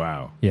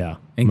 Wow. Yeah.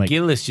 And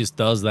Gillis just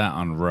does that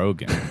on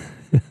Rogan.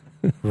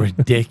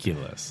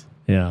 Ridiculous.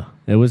 Yeah,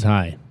 it was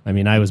high. I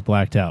mean, I was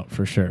blacked out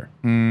for sure.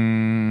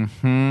 They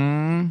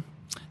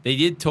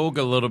did talk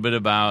a little bit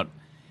about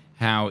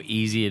how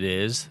easy it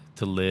is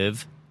to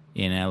live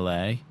in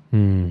LA.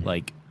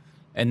 Like,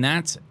 and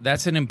that's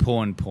an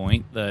important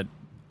point that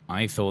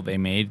I thought they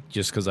made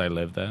just because I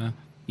live there.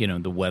 You know,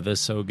 the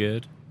weather's so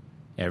good.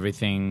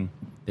 Everything,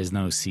 there's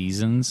no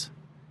seasons.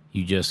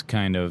 You just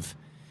kind of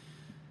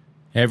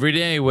every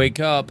day wake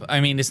up.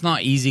 I mean, it's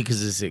not easy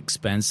because it's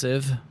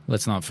expensive.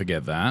 Let's not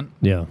forget that.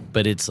 Yeah.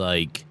 But it's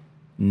like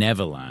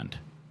Neverland,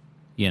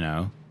 you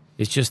know?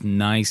 It's just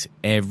nice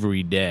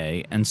every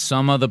day. And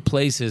some other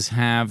places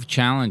have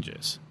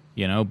challenges.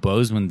 You know,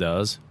 Bozeman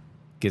does.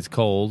 Gets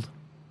cold.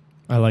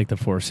 I like the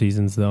Four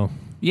Seasons, though.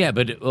 Yeah,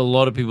 but a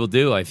lot of people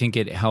do. I think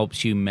it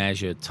helps you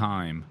measure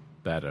time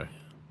better.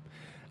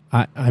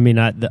 I mean,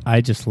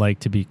 I just like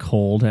to be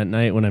cold at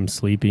night when I'm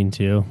sleeping,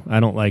 too. I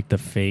don't like the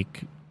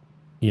fake,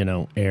 you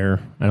know, air.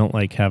 I don't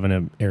like having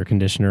an air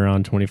conditioner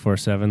on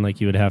 24/7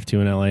 like you would have to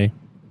in L.A.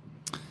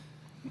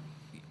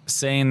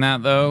 Saying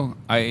that, though,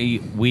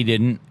 we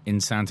didn't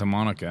in Santa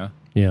Monica.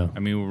 Yeah. I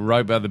mean, we're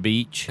right by the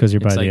beach. Because you're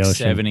by the ocean. ocean.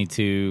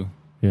 72.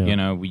 Yeah. You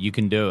know, you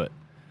can do it.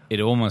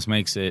 It almost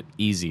makes it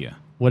easier.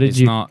 It's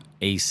not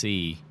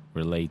AC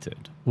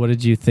related. What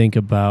did you think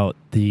about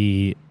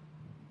the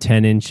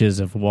 10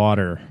 inches of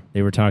water?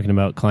 They were talking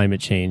about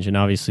climate change, and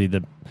obviously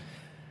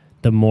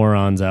the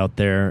morons out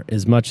there,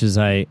 as much as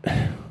I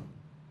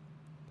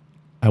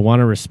want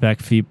to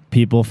respect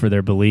people for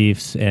their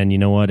beliefs, and you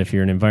know what, if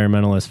you're an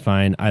environmentalist,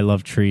 fine. I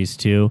love trees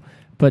too,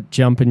 but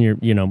putting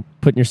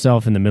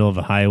yourself in the middle of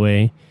a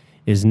highway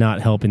is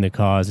not helping the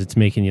cause. It's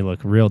making you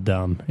look real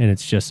dumb, and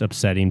it's just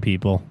upsetting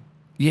people.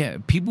 Yeah,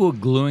 people are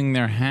gluing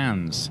their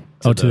hands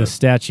to the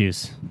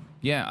statues.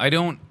 Yeah, I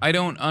don't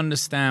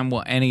understand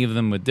what any of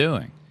them were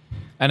doing.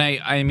 And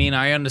I mean,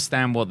 I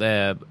understand what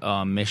their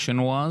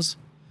mission was,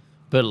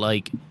 but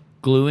like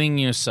gluing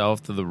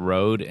yourself to the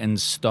road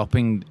and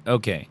stopping.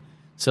 Okay,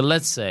 so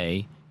let's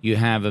say you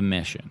have a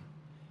mission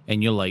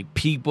and you're like,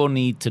 people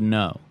need to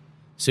know.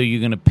 So you're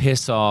going to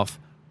piss off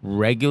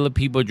regular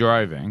people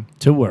driving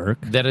to work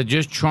that are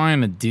just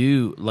trying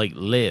to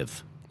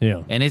live.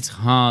 Yeah. And it's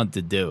hard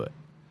to do it.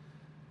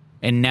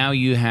 And now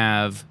you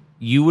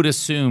would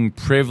assume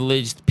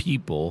privileged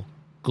people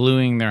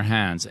gluing their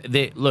hands.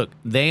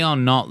 They are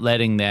not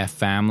letting their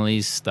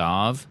families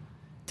starve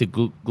to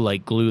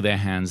glue their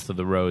hands to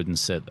the road and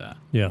sit there.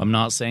 Yeah. I'm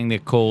not saying their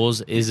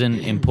cause isn't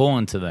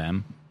important to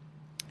them.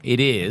 It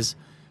is,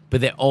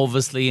 but they're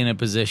obviously in a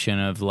position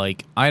of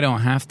like, I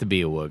don't have to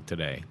be at work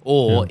today.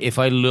 Or if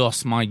I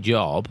lost my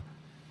job,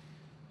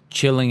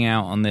 chilling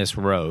out on this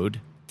road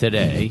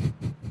today,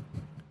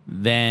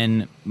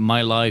 then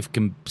my life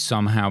can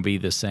somehow be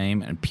the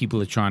same and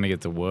people are trying to get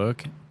to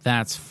work.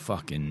 That's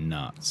fucking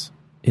nuts.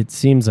 It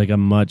seems like a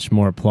much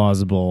more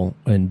plausible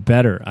and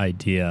better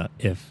idea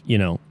if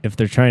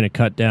they're trying to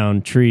cut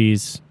down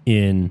trees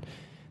in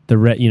the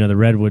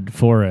redwood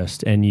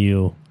forest and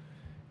you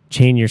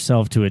chain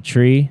yourself to a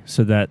tree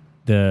so that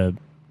the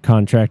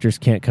contractors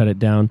can't cut it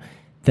down.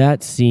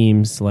 That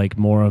seems like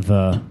more of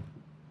a,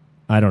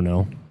 I don't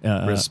know,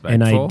 a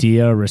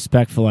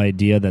respectful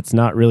idea that's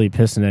not really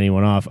pissing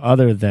anyone off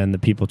other than the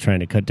people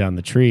trying to cut down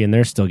the tree, and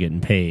they're still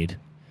getting paid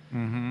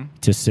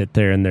to sit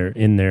there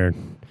in their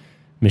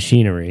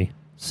machinery.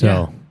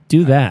 So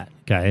do that,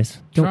 guys.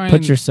 Don't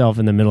put yourself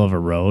in the middle of a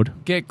road.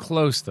 Get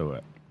close to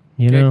it.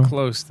 Get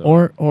close to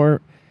it.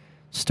 Or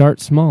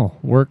start small.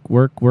 Work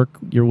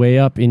your way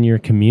up in your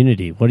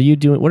community. What are you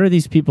doing? What are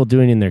these people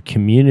doing in their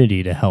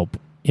community to help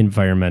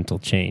environmental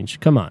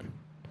change? Come on.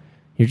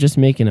 You're just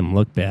making them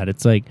look bad.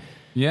 It's like,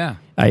 yeah.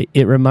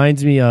 It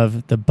reminds me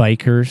of the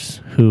bikers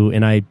who,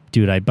 and I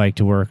bike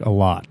to work a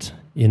lot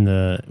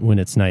when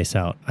it's nice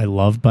out. I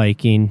love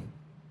biking.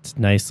 It's a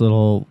nice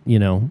little,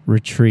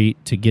 retreat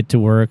to get to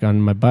work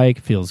on my bike.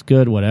 Feels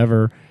good,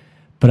 whatever.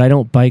 But I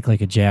don't bike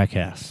like a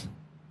jackass.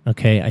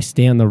 Okay? I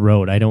stay on the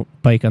road. I don't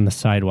bike on the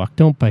sidewalk.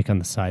 Don't bike on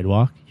the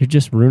sidewalk. You're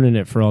just ruining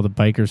it for all the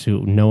bikers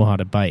who know how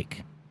to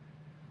bike.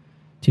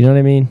 Do you know what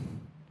I mean?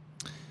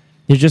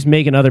 You're just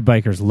making other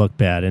bikers look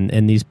bad.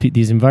 And these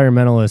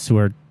environmentalists who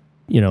are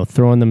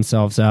throwing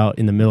themselves out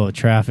in the middle of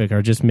traffic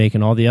are just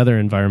making all the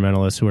other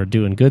environmentalists who are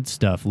doing good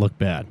stuff look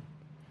bad.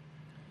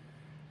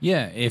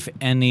 Yeah, if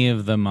any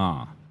of them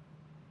are.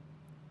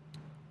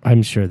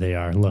 I'm sure they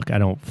are. Look, I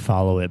don't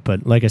follow it,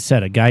 but like I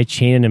said, a guy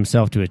chaining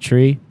himself to a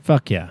tree,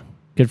 fuck yeah.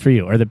 Good for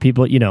you. Or the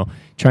people,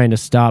 trying to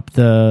stop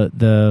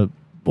the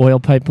oil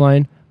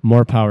pipeline,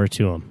 more power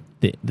to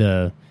them.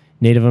 The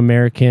Native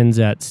Americans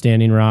at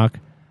Standing Rock,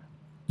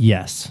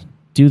 yes,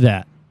 do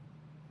that.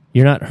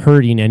 You're not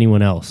hurting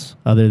anyone else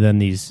other than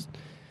these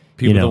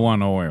people that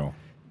want oil.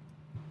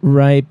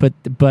 Right, but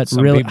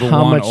some really,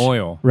 how want much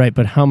oil? Right,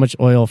 but how much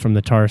oil from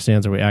the tar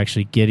sands are we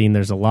actually getting?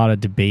 There's a lot of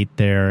debate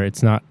there.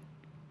 It's not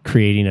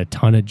creating a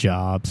ton of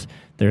jobs.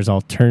 There's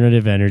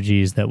alternative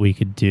energies that we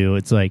could do.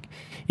 It's like,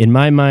 in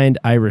my mind,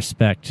 I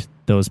respect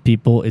those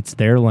people. It's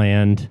their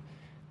land.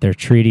 Their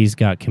treaties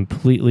got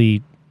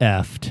completely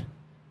effed.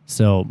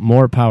 So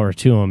more power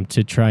to them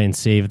to try and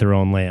save their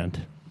own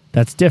land.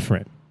 That's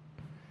different.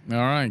 All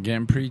right,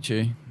 getting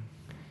preachy.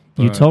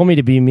 You told me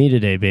to be me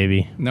today,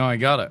 baby. No, I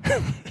got it.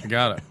 I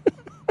got it.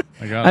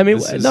 I mean,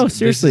 no,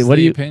 seriously. What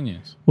do you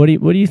opinions? What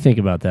do you think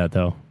about that,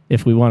 though?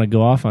 If we want to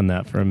go off on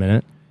that for a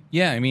minute.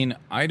 Yeah, I mean,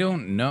 I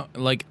don't know.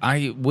 Like,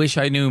 I wish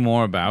I knew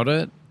more about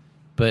it,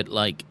 but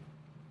like,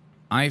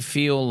 I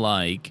feel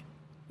like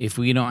if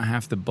we don't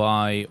have to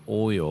buy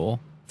oil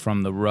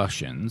from the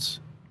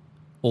Russians,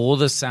 or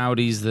the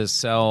Saudis that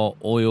sell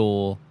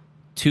oil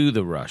to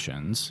the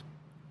Russians,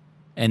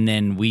 and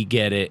then we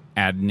get it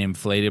at an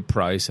inflated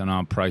price and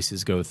our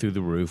prices go through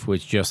the roof,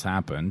 which just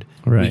happened.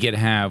 Right. We could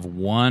have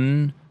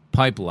one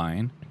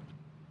pipeline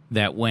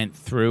that went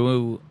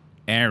through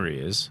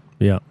areas.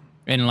 Yeah.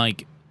 And,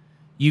 like,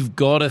 you've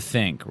got to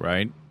think,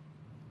 right?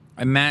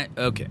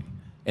 Okay.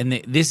 And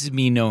this is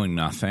me knowing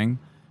nothing,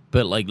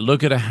 but, like,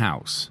 look at a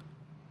house.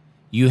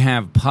 You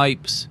have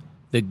pipes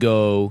that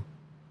go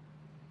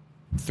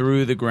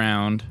through the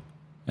ground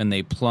and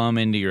they plumb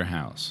into your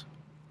house.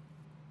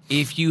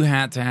 If you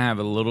had to have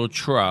a little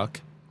truck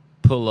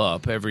pull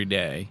up every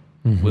day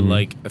with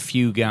like a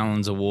few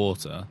gallons of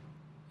water,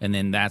 and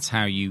then that's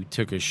how you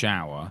took a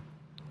shower,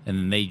 and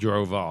then they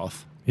drove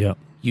off,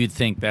 you'd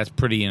think that's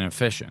pretty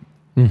inefficient.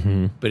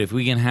 But if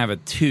we can have a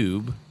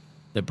tube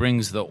that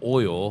brings the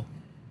oil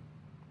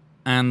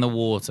and the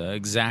water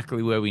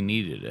exactly where we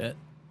needed it,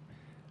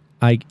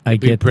 I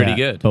get pretty that,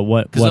 good.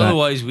 But because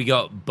otherwise we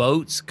got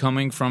boats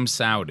coming from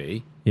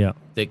Saudi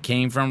that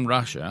came from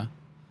Russia,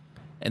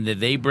 and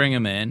that they bring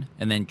them in,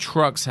 and then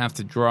trucks have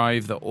to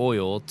drive the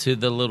oil to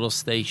the little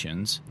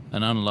stations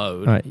and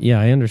unload.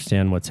 I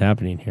understand what's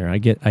happening here. I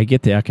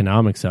get the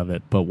economics of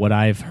it, but what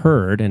I've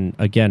heard, and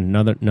again,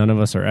 none of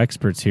us are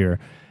experts here,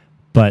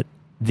 but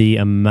the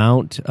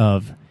amount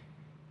of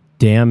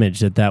damage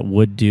that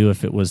would do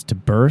if it was to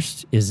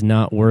burst is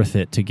not worth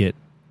it to get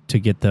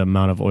the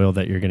amount of oil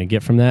that you're going to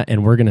get from that,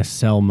 and we're going to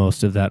sell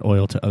most of that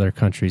oil to other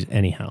countries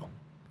anyhow.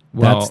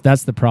 Well,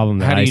 that's the problem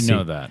that I see. How do you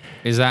know that?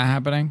 Is that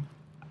happening?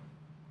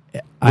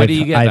 Where do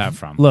you get that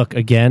from? Look,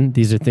 again,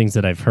 these are things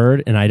that I've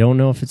heard, and I don't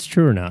know if it's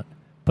true or not,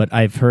 but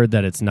I've heard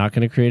that it's not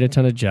going to create a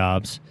ton of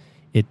jobs.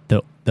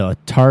 The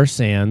tar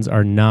sands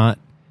are not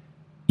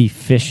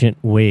efficient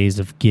ways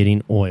of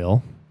getting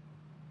oil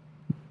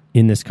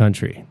in this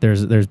country.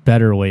 There's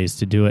better ways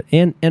to do it,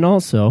 and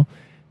also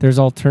there's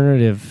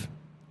alternative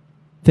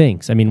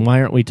things. I mean,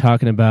 why aren't we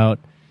talking about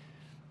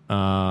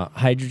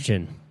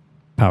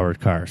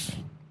hydrogen-powered cars?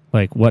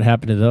 Like, what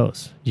happened to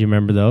those? Do you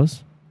remember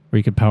those? Where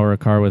you could power a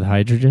car with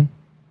hydrogen?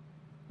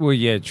 Well,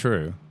 yeah,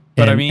 true.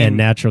 But and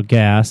natural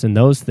gas and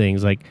those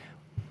things. Like,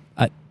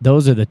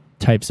 those are the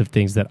types of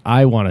things that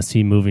I want to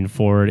see moving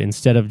forward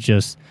instead of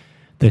just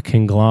the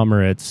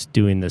conglomerates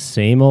doing the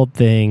same old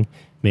thing,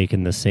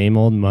 making the same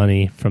old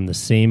money from the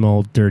same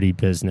old dirty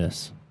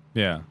business.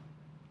 Yeah.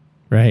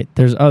 Right?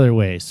 There's other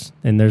ways,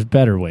 and there's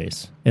better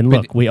ways. And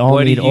look, we all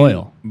need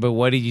oil. But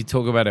why did you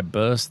talk about it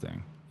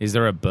bursting? Is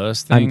there a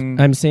bursting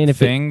I'm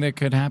saying that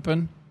could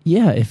happen?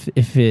 Yeah,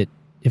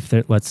 if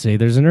there, let's say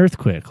there's an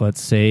earthquake, let's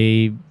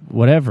say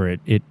whatever,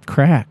 it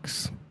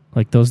cracks.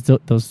 Like those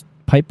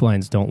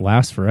pipelines don't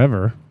last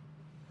forever.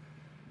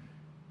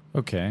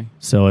 Okay.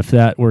 So if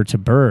that were to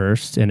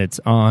burst and it's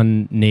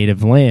on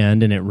native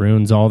land and it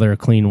ruins all their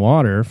clean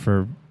water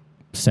for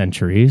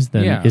centuries,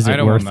 then is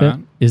it worth it?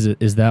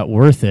 Is that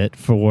worth it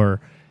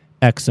for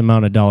X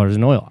amount of dollars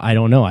in oil? I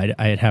don't know.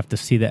 I'd have to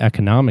see the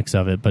economics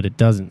of it, but it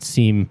doesn't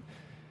seem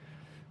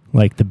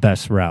like the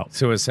best route.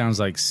 So it sounds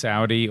like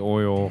Saudi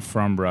oil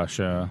from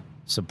Russia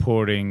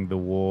supporting the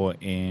war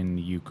in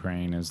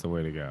Ukraine is the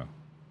way to go.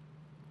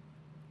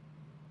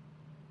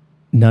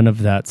 None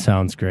of that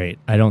sounds great.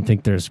 I don't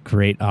think there's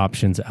great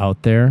options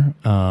out there.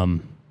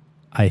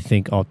 I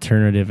think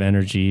alternative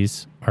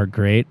energies are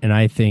great, and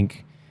I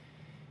think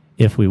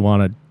if we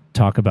want to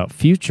talk about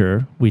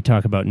future, we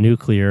talk about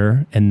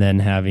nuclear and then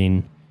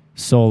having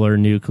solar,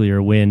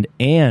 nuclear, wind,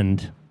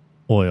 and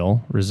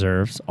oil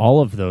reserves,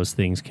 all of those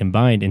things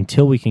combined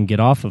until we can get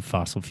off of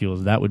fossil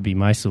fuels. That would be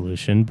my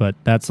solution, but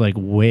that's like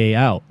way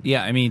out.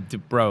 Yeah, I mean,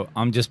 bro,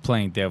 I'm just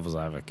playing devil's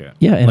advocate.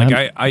 Yeah, and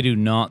like I do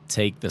not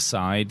take the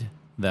side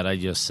that I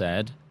just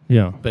said.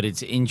 Yeah. But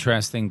it's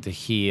interesting to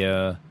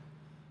hear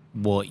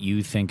what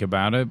you think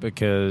about it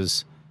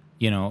because,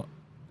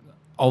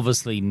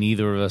 obviously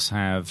neither of us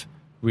have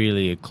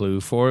really a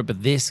clue for it,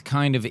 but this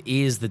kind of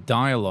is the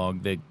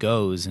dialogue that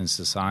goes in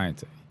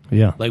society.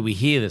 Yeah. Like we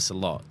hear this a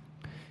lot.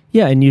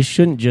 Yeah, and you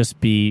shouldn't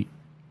just be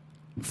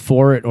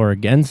for it or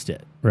against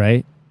it,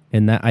 right?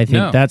 And that I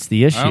think that's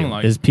the issue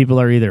is people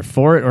are either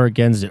for it or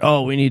against it.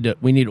 Oh, we need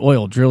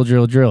oil, drill,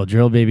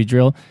 baby,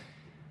 drill.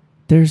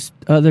 There's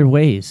other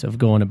ways of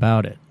going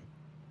about it.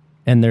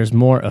 And there's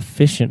more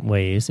efficient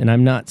ways, and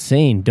I'm not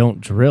saying don't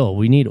drill.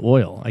 We need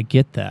oil. I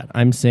get that.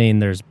 I'm saying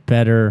there's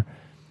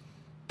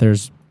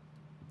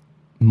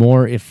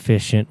more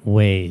efficient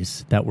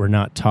ways that we're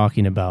not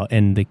talking about.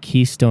 And the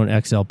Keystone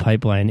XL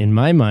pipeline, in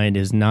my mind,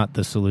 is not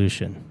the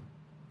solution.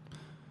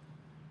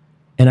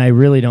 And I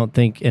really don't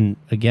think, and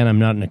again, I'm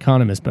not an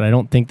economist, but I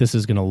don't think this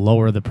is going to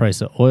lower the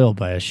price of oil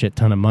by a shit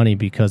ton of money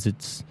because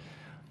it's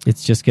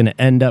just going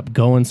to end up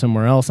going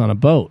somewhere else on a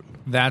boat.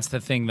 That's the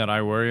thing that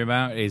I worry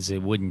about is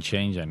it wouldn't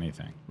change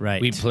anything.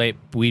 Right.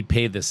 We'd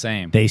pay the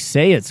same. They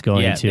say it's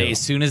going to. As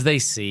soon as they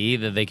see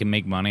that they can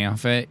make money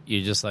off it,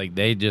 you're just like,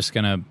 they're just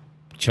going to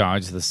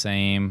charge the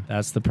same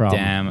That's the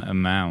problem. Damn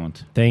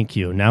amount. Thank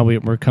you. Now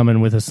we're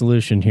coming with a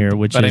solution here,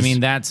 But I mean,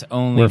 that's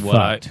only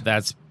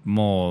that's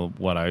more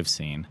what I've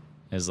seen.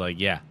 Is like,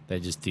 yeah, they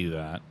just do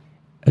that.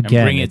 Again,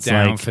 and bring it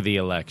down like, for the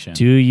election.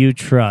 Do you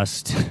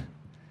trust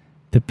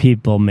the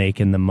people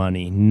making the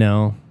money?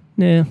 No.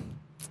 Nah.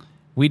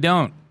 We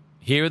don't.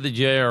 Here at the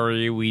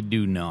JRE, we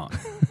do not.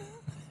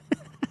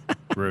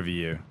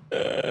 Review.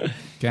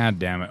 God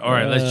damn it. All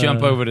right, let's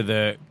jump over to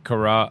the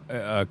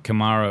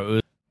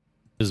Kamaru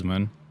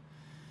Usman.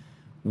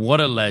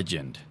 What a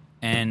legend.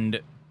 And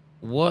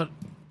what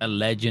a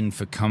legend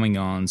for coming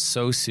on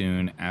so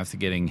soon after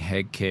getting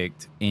head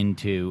kicked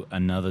into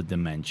another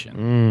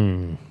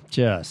dimension.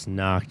 Just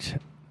knocked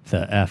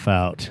the F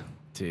out.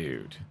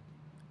 Dude.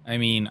 I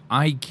mean,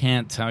 I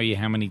can't tell you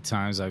how many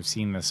times I've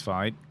seen this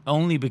fight,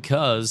 only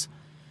because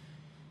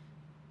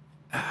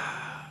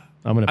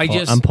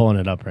I'm pulling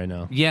it up right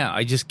now. Yeah,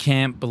 I just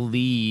can't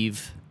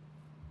believe,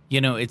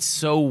 it's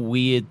so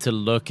weird to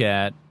look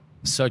at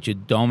such a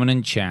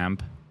dominant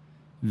champ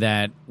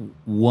that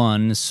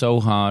won so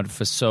hard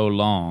for so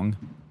long,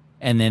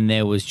 and then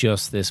there was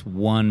just this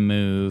one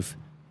move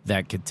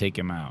that could take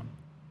him out.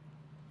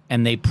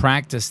 And they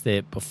practiced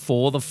it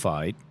before the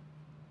fight,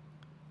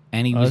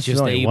 and he was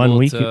just able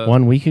to...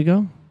 1 week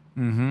ago?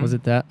 Mm-hmm. Was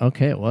it that?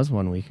 Okay, it was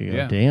 1 week ago.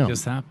 Yeah, Damn. it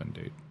just happened,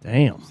 dude.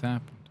 Damn. It just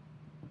happened.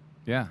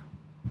 Yeah.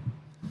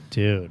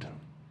 Dude.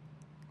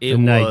 It the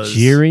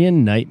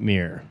Nigerian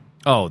Nightmare.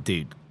 Oh,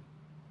 dude.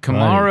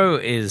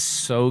 Kamaru is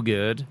so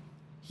good.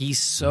 He's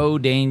so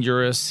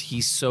dangerous.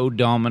 He's so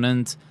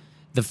dominant.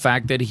 The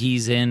fact that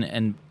he's in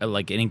an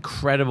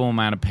incredible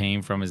amount of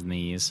pain from his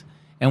knees.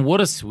 And what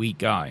a sweet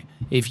guy.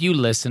 If you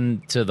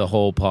listen to the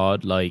whole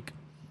pod,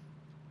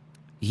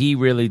 he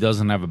really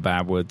doesn't have a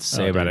bad word to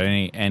say about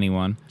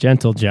anyone.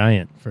 Gentle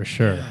giant, for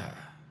sure. Yeah.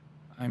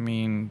 I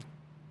mean,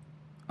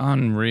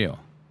 unreal.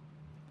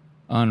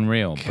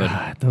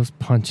 God, those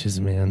punches,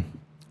 man.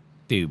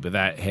 Dude, but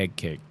that head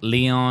kick.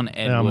 Leon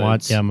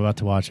Edwards. I'm about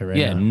to watch it right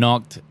Yeah,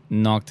 now.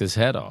 knocked his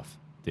head off,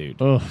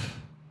 dude. Oof.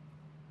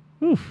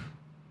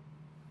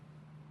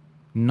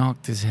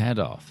 Knocked his head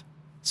off.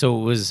 So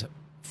it was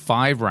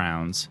 5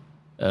 rounds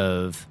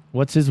of...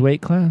 What's his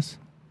weight class?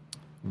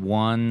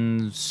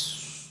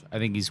 I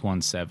think he's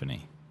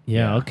 170.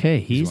 Yeah, okay.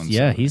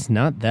 He's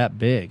not that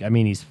big. I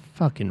mean, he's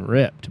fucking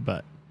ripped,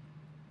 but...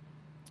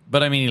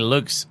 But, I mean, he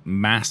looks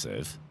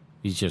massive.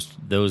 He's just...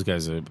 Those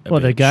guys are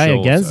the guy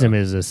against him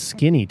is a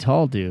skinny,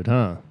 tall dude,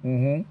 huh?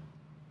 Mm-hmm.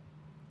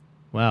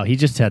 Wow, he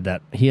just had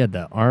that... He had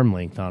that arm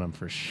length on him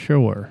for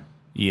sure.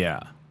 Yeah.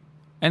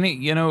 And,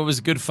 it was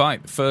a good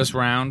fight. First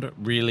round,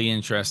 really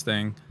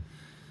interesting.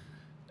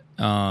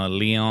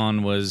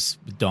 Leon was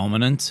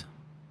dominant,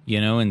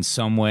 in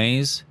some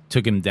ways.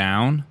 Took him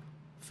down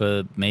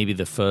for maybe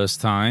the first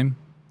time,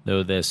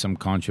 though there's some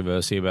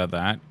controversy about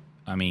that.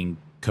 I mean,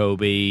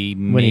 Kobe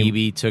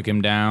maybe took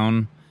him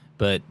down,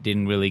 but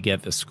didn't really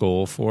get the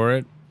score for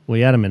it. Well,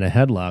 he had him in a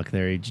headlock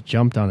there. He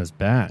jumped on his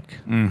back.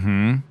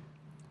 Mm-hmm.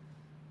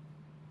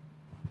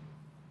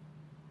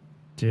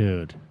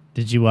 Dude,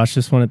 did you watch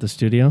this one at the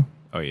studio?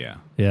 Oh, yeah.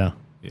 Yeah.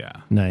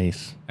 Yeah.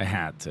 Nice. I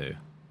had to.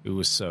 It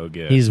was so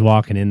good. He's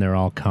walking in there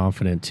all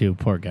confident, too.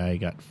 Poor guy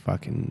got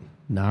fucking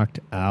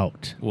knocked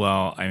out.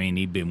 Well, I mean,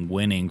 he'd been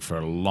winning for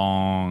a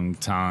long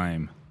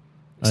time.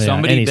 Oh, yeah.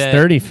 And he's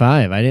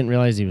 35. I didn't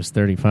realize he was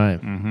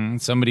 35. Mm-hmm.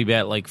 Somebody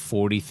bet like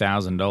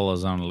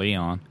 $40,000 on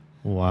Leon.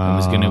 Wow. He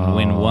was going to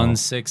win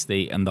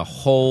 160. And the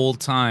whole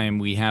time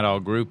we had our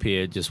group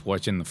here just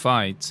watching the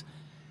fights,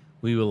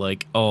 we were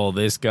like, oh,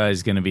 this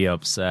guy's going to be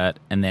upset.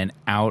 And then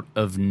out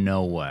of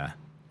nowhere,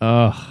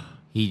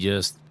 he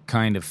just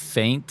kind of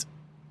faint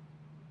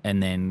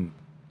and then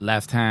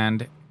left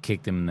hand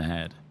kicked him in the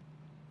head.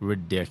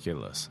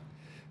 Ridiculous.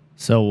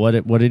 So what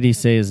did he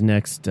say his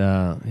next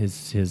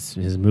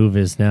his move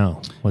is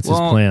now? What's his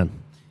plan?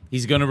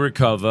 He's going to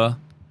recover.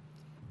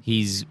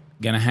 He's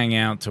going to hang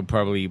out till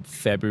probably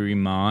February,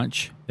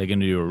 March. They're going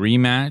to do a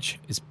rematch.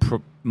 It's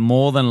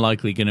more than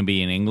likely going to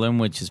be in England,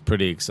 which is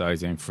pretty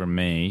exciting for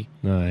me.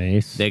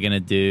 Nice. They're going to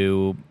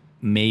do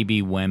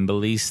maybe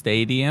Wembley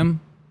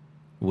Stadium,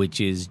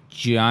 which is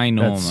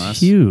ginormous. That's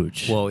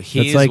huge. Well,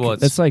 here's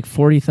that's like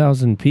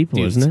 40,000 people,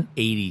 dude, isn't it?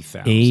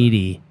 80,000.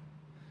 80.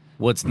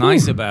 What's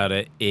nice about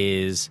it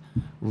is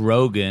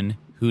Rogan,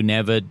 who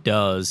never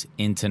does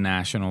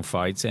international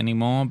fights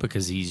anymore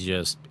because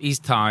he's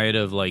tired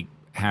of like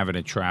having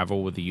to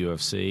travel with the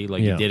UFC.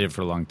 Like he did it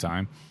for a long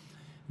time.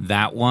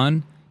 That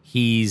one,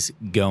 he's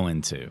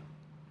going to.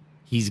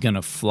 He's going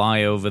to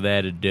fly over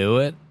there to do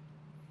it.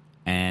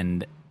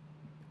 And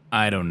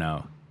I don't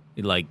know.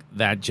 Like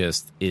that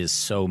just is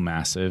so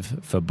massive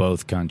for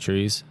both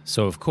countries.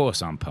 So of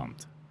course I'm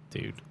pumped,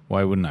 dude.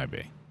 Why wouldn't I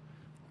be?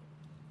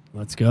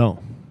 Let's go.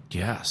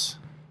 Yes.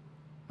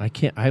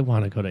 I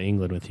want to go to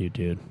England with you,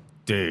 dude.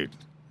 Dude.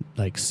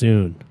 Like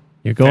soon.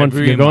 You're going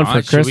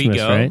for Christmas,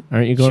 right?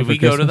 Aren't you going for Christmas? Should we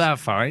go to that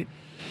fight?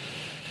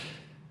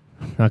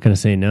 I'm not going to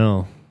say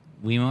no.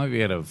 We might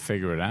be able to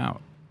figure it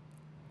out.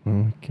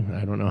 Well,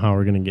 I don't know how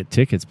we're going to get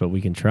tickets, but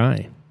we can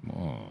try.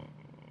 Oh.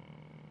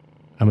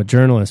 I'm a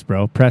journalist,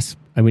 bro.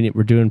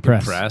 We're doing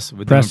press.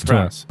 We're press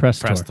doing tour.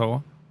 Press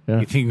tour. Yeah.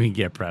 You think we can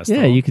get press tour?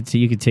 Yeah, you could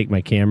take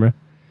my camera.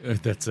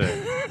 That's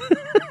it.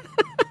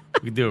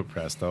 We do a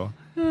press tour.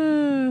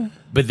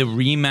 But the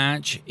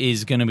rematch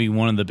is going to be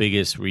one of the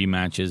biggest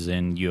rematches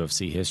in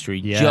UFC history.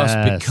 Yes.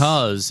 Just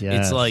because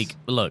it's like,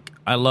 look,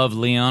 I love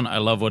Leon. I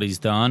love what he's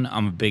done.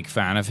 I'm a big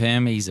fan of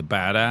him. He's a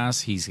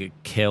badass. He's a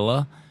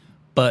killer.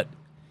 But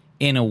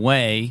in a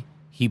way,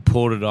 he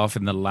pulled it off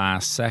in the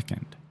last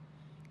second.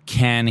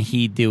 Can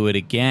he do it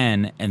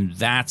again? And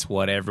that's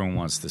what everyone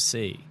wants to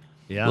see.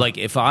 Yeah. Like,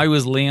 if I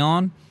was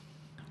Leon,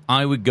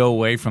 I would go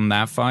away from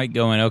that fight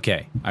going,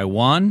 okay, I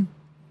won,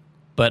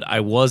 but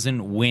I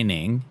wasn't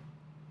winning.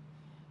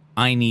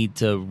 I need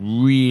to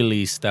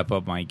really step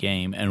up my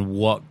game. And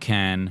what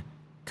can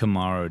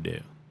Kamaru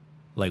do?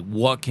 Like,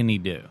 what can he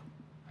do?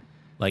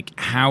 Like,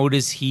 how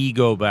does he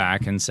go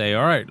back and say,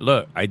 all right,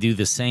 look, I do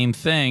the same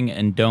thing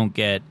and don't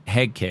get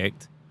head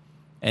kicked.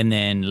 And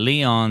then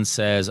Leon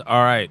says,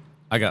 all right,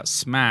 I got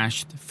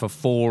smashed for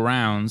 4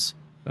 rounds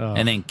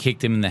and then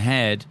kicked him in the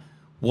head.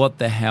 What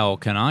the hell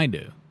can I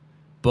do?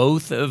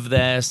 Both of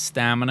their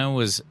stamina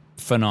was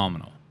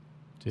phenomenal.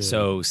 Dude.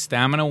 So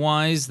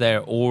stamina-wise,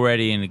 they're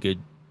already in a good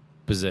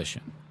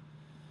position.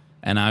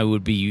 And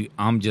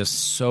I'm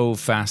just so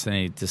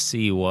fascinated to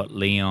see what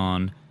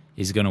Leon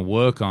is going to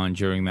work on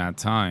during that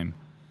time.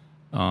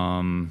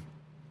 Well,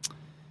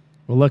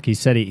 look, he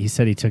said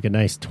he took a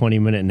nice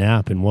 20-minute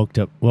nap and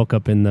woke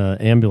up in the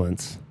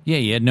ambulance. Yeah,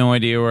 he had no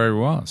idea where he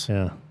was.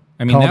 Yeah.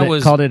 I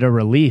mean, called it a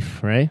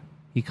relief, right?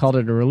 He called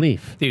it a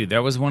relief. Dude,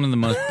 that was one of the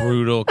most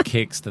brutal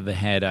kicks to the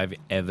head I've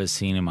ever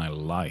seen in my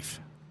life.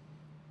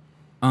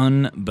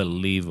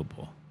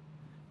 Unbelievable.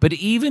 But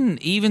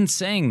even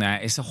saying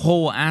that, it's a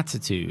whole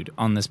attitude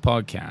on this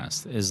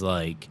podcast is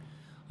like,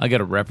 I got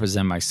to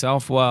represent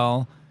myself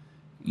well.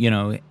 You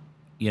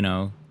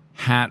know,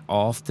 hat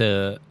off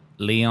to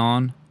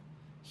Leon.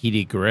 He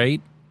did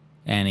great,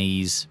 and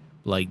he's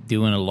like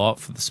doing a lot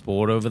for the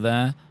sport over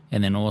there.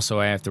 And then also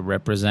I have to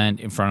represent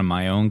in front of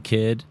my own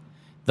kid.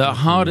 The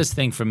hardest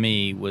thing for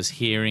me was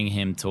hearing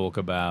him talk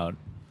about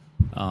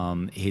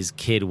his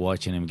kid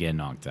watching him get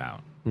knocked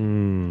out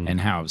and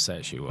how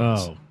upset she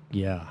was. Oh,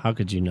 yeah. How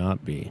could you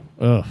not be?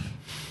 Ugh.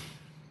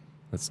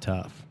 That's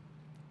tough.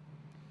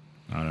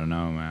 I don't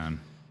know, man.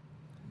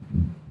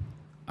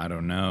 I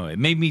don't know. It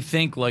made me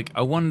think, like,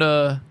 I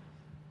wonder,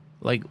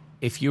 like,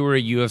 if you were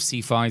a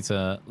UFC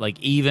fighter, like,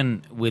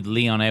 even with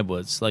Leon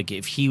Edwards, like,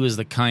 if he was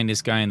the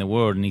kindest guy in the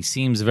world, and he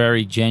seems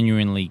very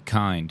genuinely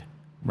kind,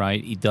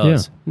 right? He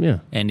does. Yeah.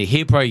 And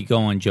he'll probably go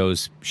on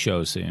Joe's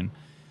show soon.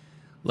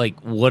 Like,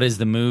 what is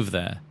the move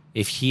there?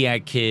 If he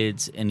had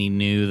kids and he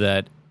knew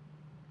that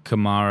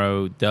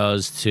Kamaru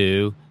does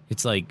too,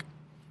 it's like,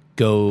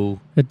 go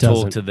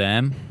talk to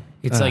them.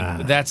 It's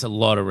like, that's a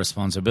lot of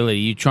responsibility.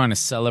 You're trying to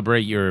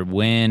celebrate your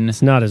win.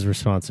 It's not his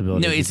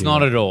responsibility. No, it's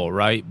not at all,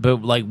 right?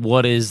 But, like,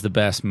 what is the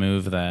best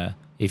move there,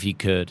 if you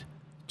could?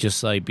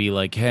 Just, like, be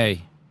like,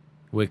 hey,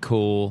 we're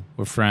cool,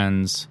 we're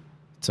friends,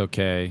 it's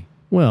okay.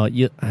 Well,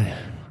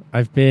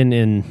 I've been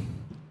in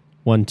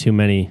one too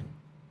many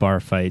bar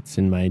fights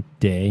in my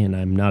day, and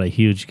I'm not a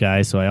huge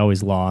guy, so I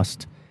always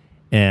lost.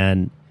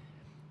 And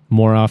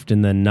more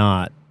often than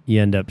not,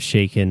 you end up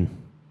shaking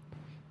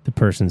the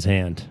person's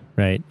hand.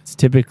 Right. It's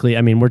typically,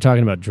 I mean, we're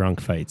talking about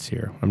drunk fights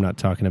here. I'm not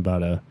talking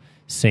about a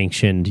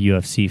sanctioned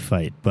UFC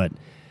fight, but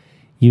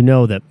you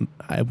know that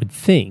I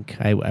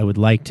would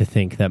like to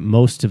think that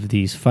most of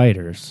these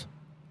fighters,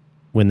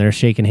 when they're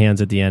shaking hands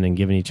at the end and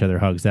giving each other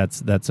hugs,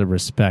 that's a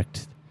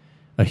respect,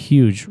 a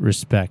huge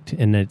respect.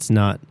 And it's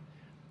not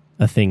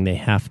a thing they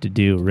have to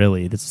do,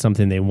 really. It's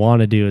something they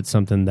want to do. It's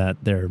something that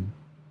they're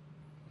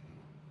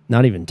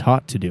not even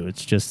taught to do.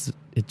 It's just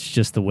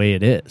the way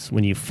it is.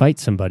 When you fight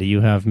somebody, you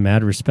have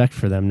mad respect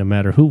for them no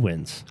matter who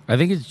wins. I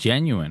think it's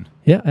genuine.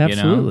 Yeah,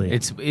 absolutely. You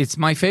know? It's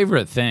my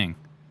favorite thing.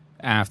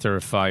 after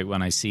a fight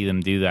when I see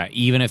them do that,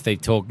 even if they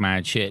talk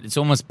mad shit. It's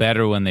almost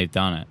better when they've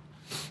done it.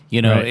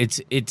 You know, Right.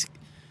 it's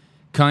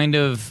kind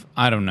of,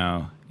 I don't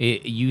know.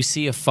 You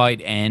see a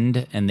fight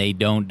end and they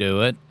don't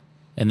do it,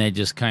 and they're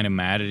just kind of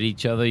mad at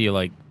each other. You're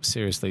like,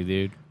 seriously,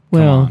 dude.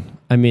 Come on.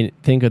 I mean,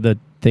 think of the.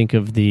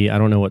 I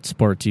don't know what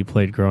sports you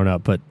played growing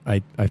up, but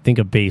I think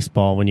of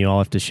baseball when you all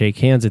have to shake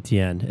hands at the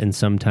end, and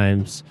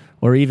sometimes,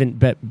 or even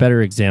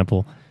better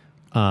example,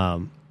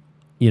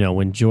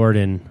 when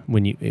Jordan,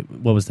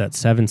 what was that,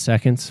 7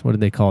 seconds? What did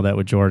they call that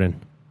with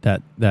Jordan?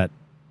 That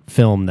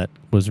film that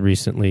was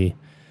recently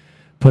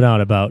put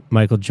out about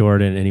Michael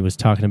Jordan, and he was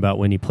talking about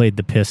when he played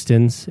the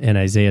Pistons and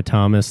Isaiah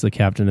Thomas, the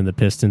captain of the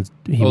Pistons.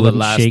 He the wouldn't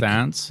Last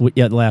Dance?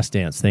 Yeah, The Last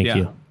Dance. Thank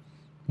you.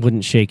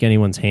 Wouldn't shake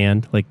anyone's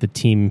hand. Like the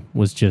team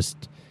was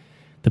just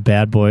the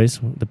bad boys,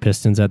 the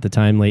Pistons at the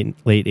time, late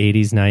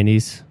 80s,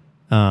 90s,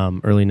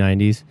 early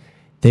 90s.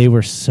 They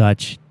were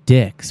such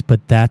dicks,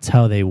 but that's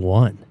how they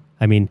won.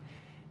 I mean,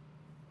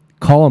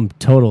 call them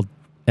total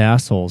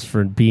assholes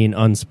for being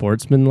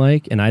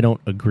unsportsmanlike, and I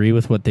don't agree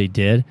with what they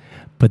did,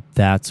 but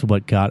that's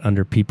what got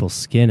under people's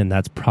skin, and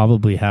that's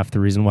probably half the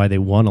reason why they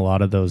won a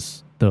lot of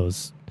those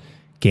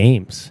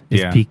games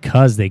is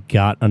because they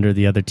got under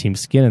the other team's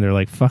skin, and they're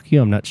like, fuck you,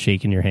 I'm not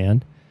shaking your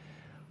hand,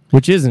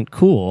 which isn't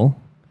cool.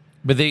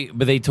 But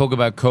they talk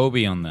about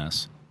Kobe on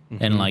this,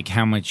 and like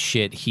how much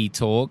shit he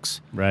talks.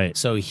 Right.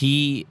 So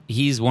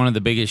he's one of the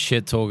biggest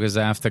shit talkers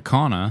after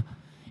Connor,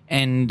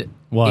 and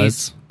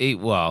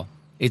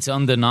it's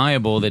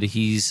undeniable that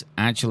he's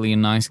actually a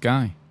nice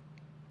guy.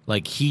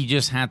 Like, he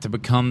just had to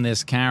become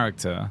this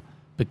character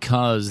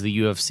because the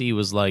UFC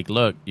was like,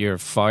 look, you're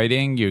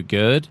fighting, you're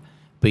good,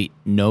 but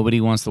nobody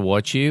wants to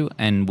watch you,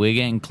 and we're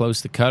getting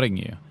close to cutting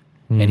you.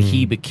 And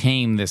he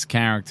became this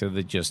character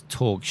that just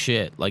talks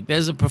shit. Like,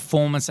 there's a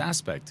performance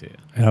aspect to it.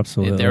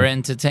 Absolutely. They're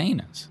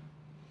entertainers.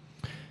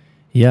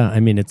 Yeah, I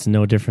mean, it's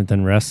no different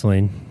than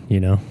wrestling,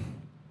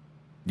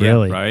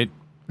 Really. Yeah, right?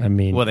 I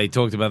mean... Well, they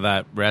talked about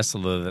that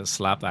wrestler that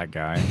slapped that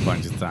guy a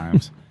bunch of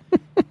times.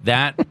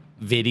 That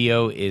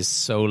video is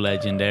so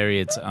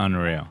legendary, it's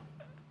unreal.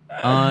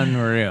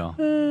 Unreal.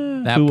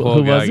 That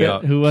poor guy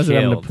got Who was it?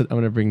 I'm killed.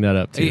 going to bring that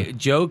up, too.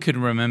 Joe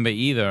couldn't remember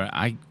either.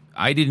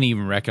 I didn't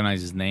even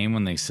recognize his name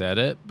when they said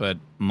it, but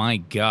my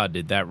God,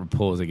 did that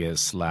reporter get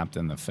slapped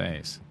in the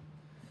face.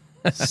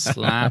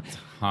 Slapped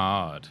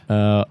hard.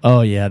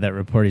 Yeah, that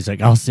report. He's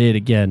like, I'll say it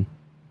again.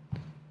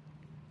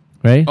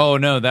 Right? Oh,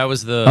 no, that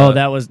was the...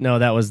 that was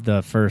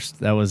the first.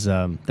 That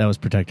was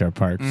Protect Our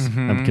Parks.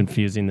 I'm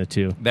confusing the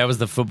two. That was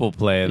the football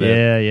player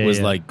that was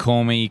yeah. like,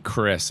 call me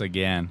Chris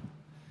again.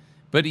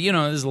 But,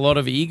 there's a lot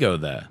of ego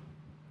there.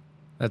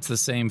 That's the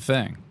same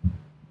thing.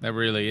 That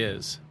really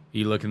is.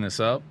 You looking this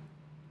up?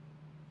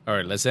 All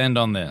right, let's end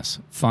on this.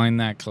 Find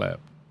that clip.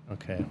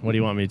 Okay. What do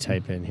you want me to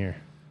type in here?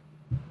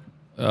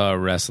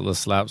 Wrestler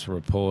slaps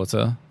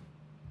reporter.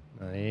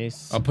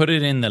 Nice. I'll put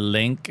it in the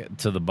link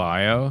to the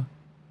bio.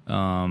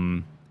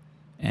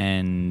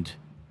 And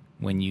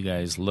when you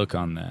guys look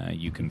on there,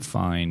 you can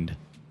find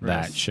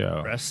that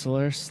show.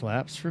 Wrestler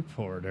slaps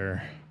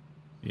reporter.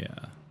 Yeah.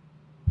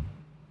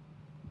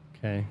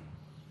 Okay.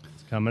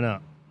 It's coming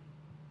up.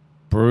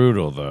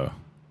 Brutal, though.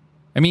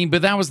 I mean,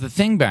 but that was the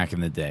thing back in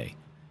the day.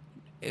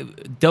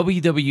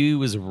 WWE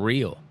was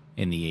real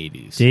in the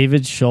 80s.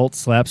 David Schultz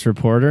slaps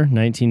reporter,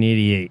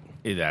 1988.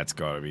 That's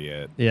got to be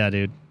it. Yeah,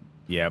 dude.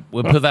 Yep.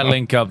 We'll put that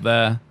link up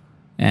there.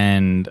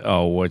 And,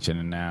 watching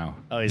it now.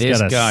 Oh, he's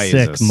got a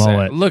sick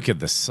mullet. Look at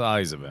the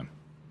size of him.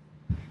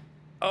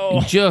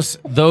 Oh. Just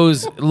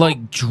those,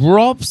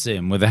 drops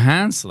him with a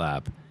hand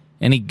slap.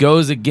 And he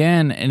goes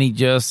again, and he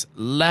just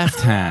left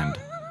hand.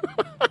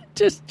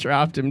 Just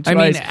dropped him twice.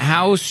 I mean,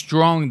 how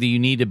strong do you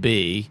need to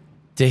be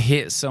to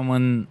hit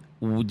someone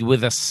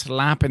with a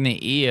slap in the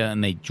ear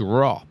and they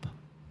drop?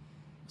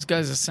 These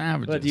guys are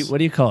savages. What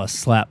do you call a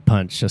slap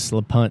punch? A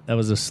slap punch? That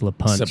was a slap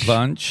punch.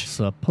 Saplunch.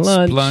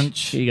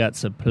 Saplunch. He got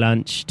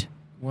saplunched.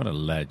 What a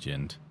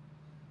legend.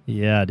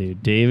 Yeah,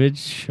 dude. David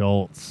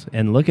Schultz.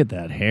 And look at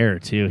that hair,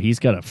 too. He's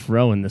got a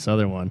fro in this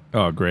other one.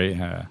 Oh, great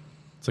hair.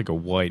 It's like a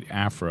white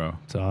afro.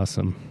 It's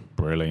awesome.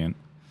 Brilliant.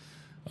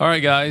 All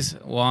right, guys.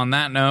 Well, on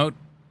that note,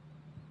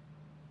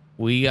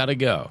 we got to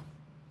go.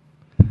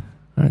 All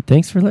right.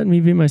 Thanks for letting me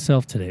be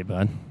myself today,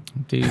 bud.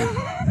 Dude.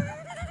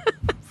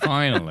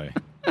 Finally.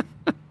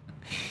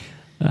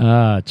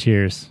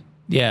 Cheers.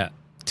 Yeah.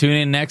 Tune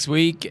in next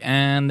week,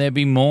 and there'll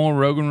be more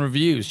Rogan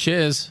reviews.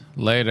 Cheers.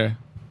 Later.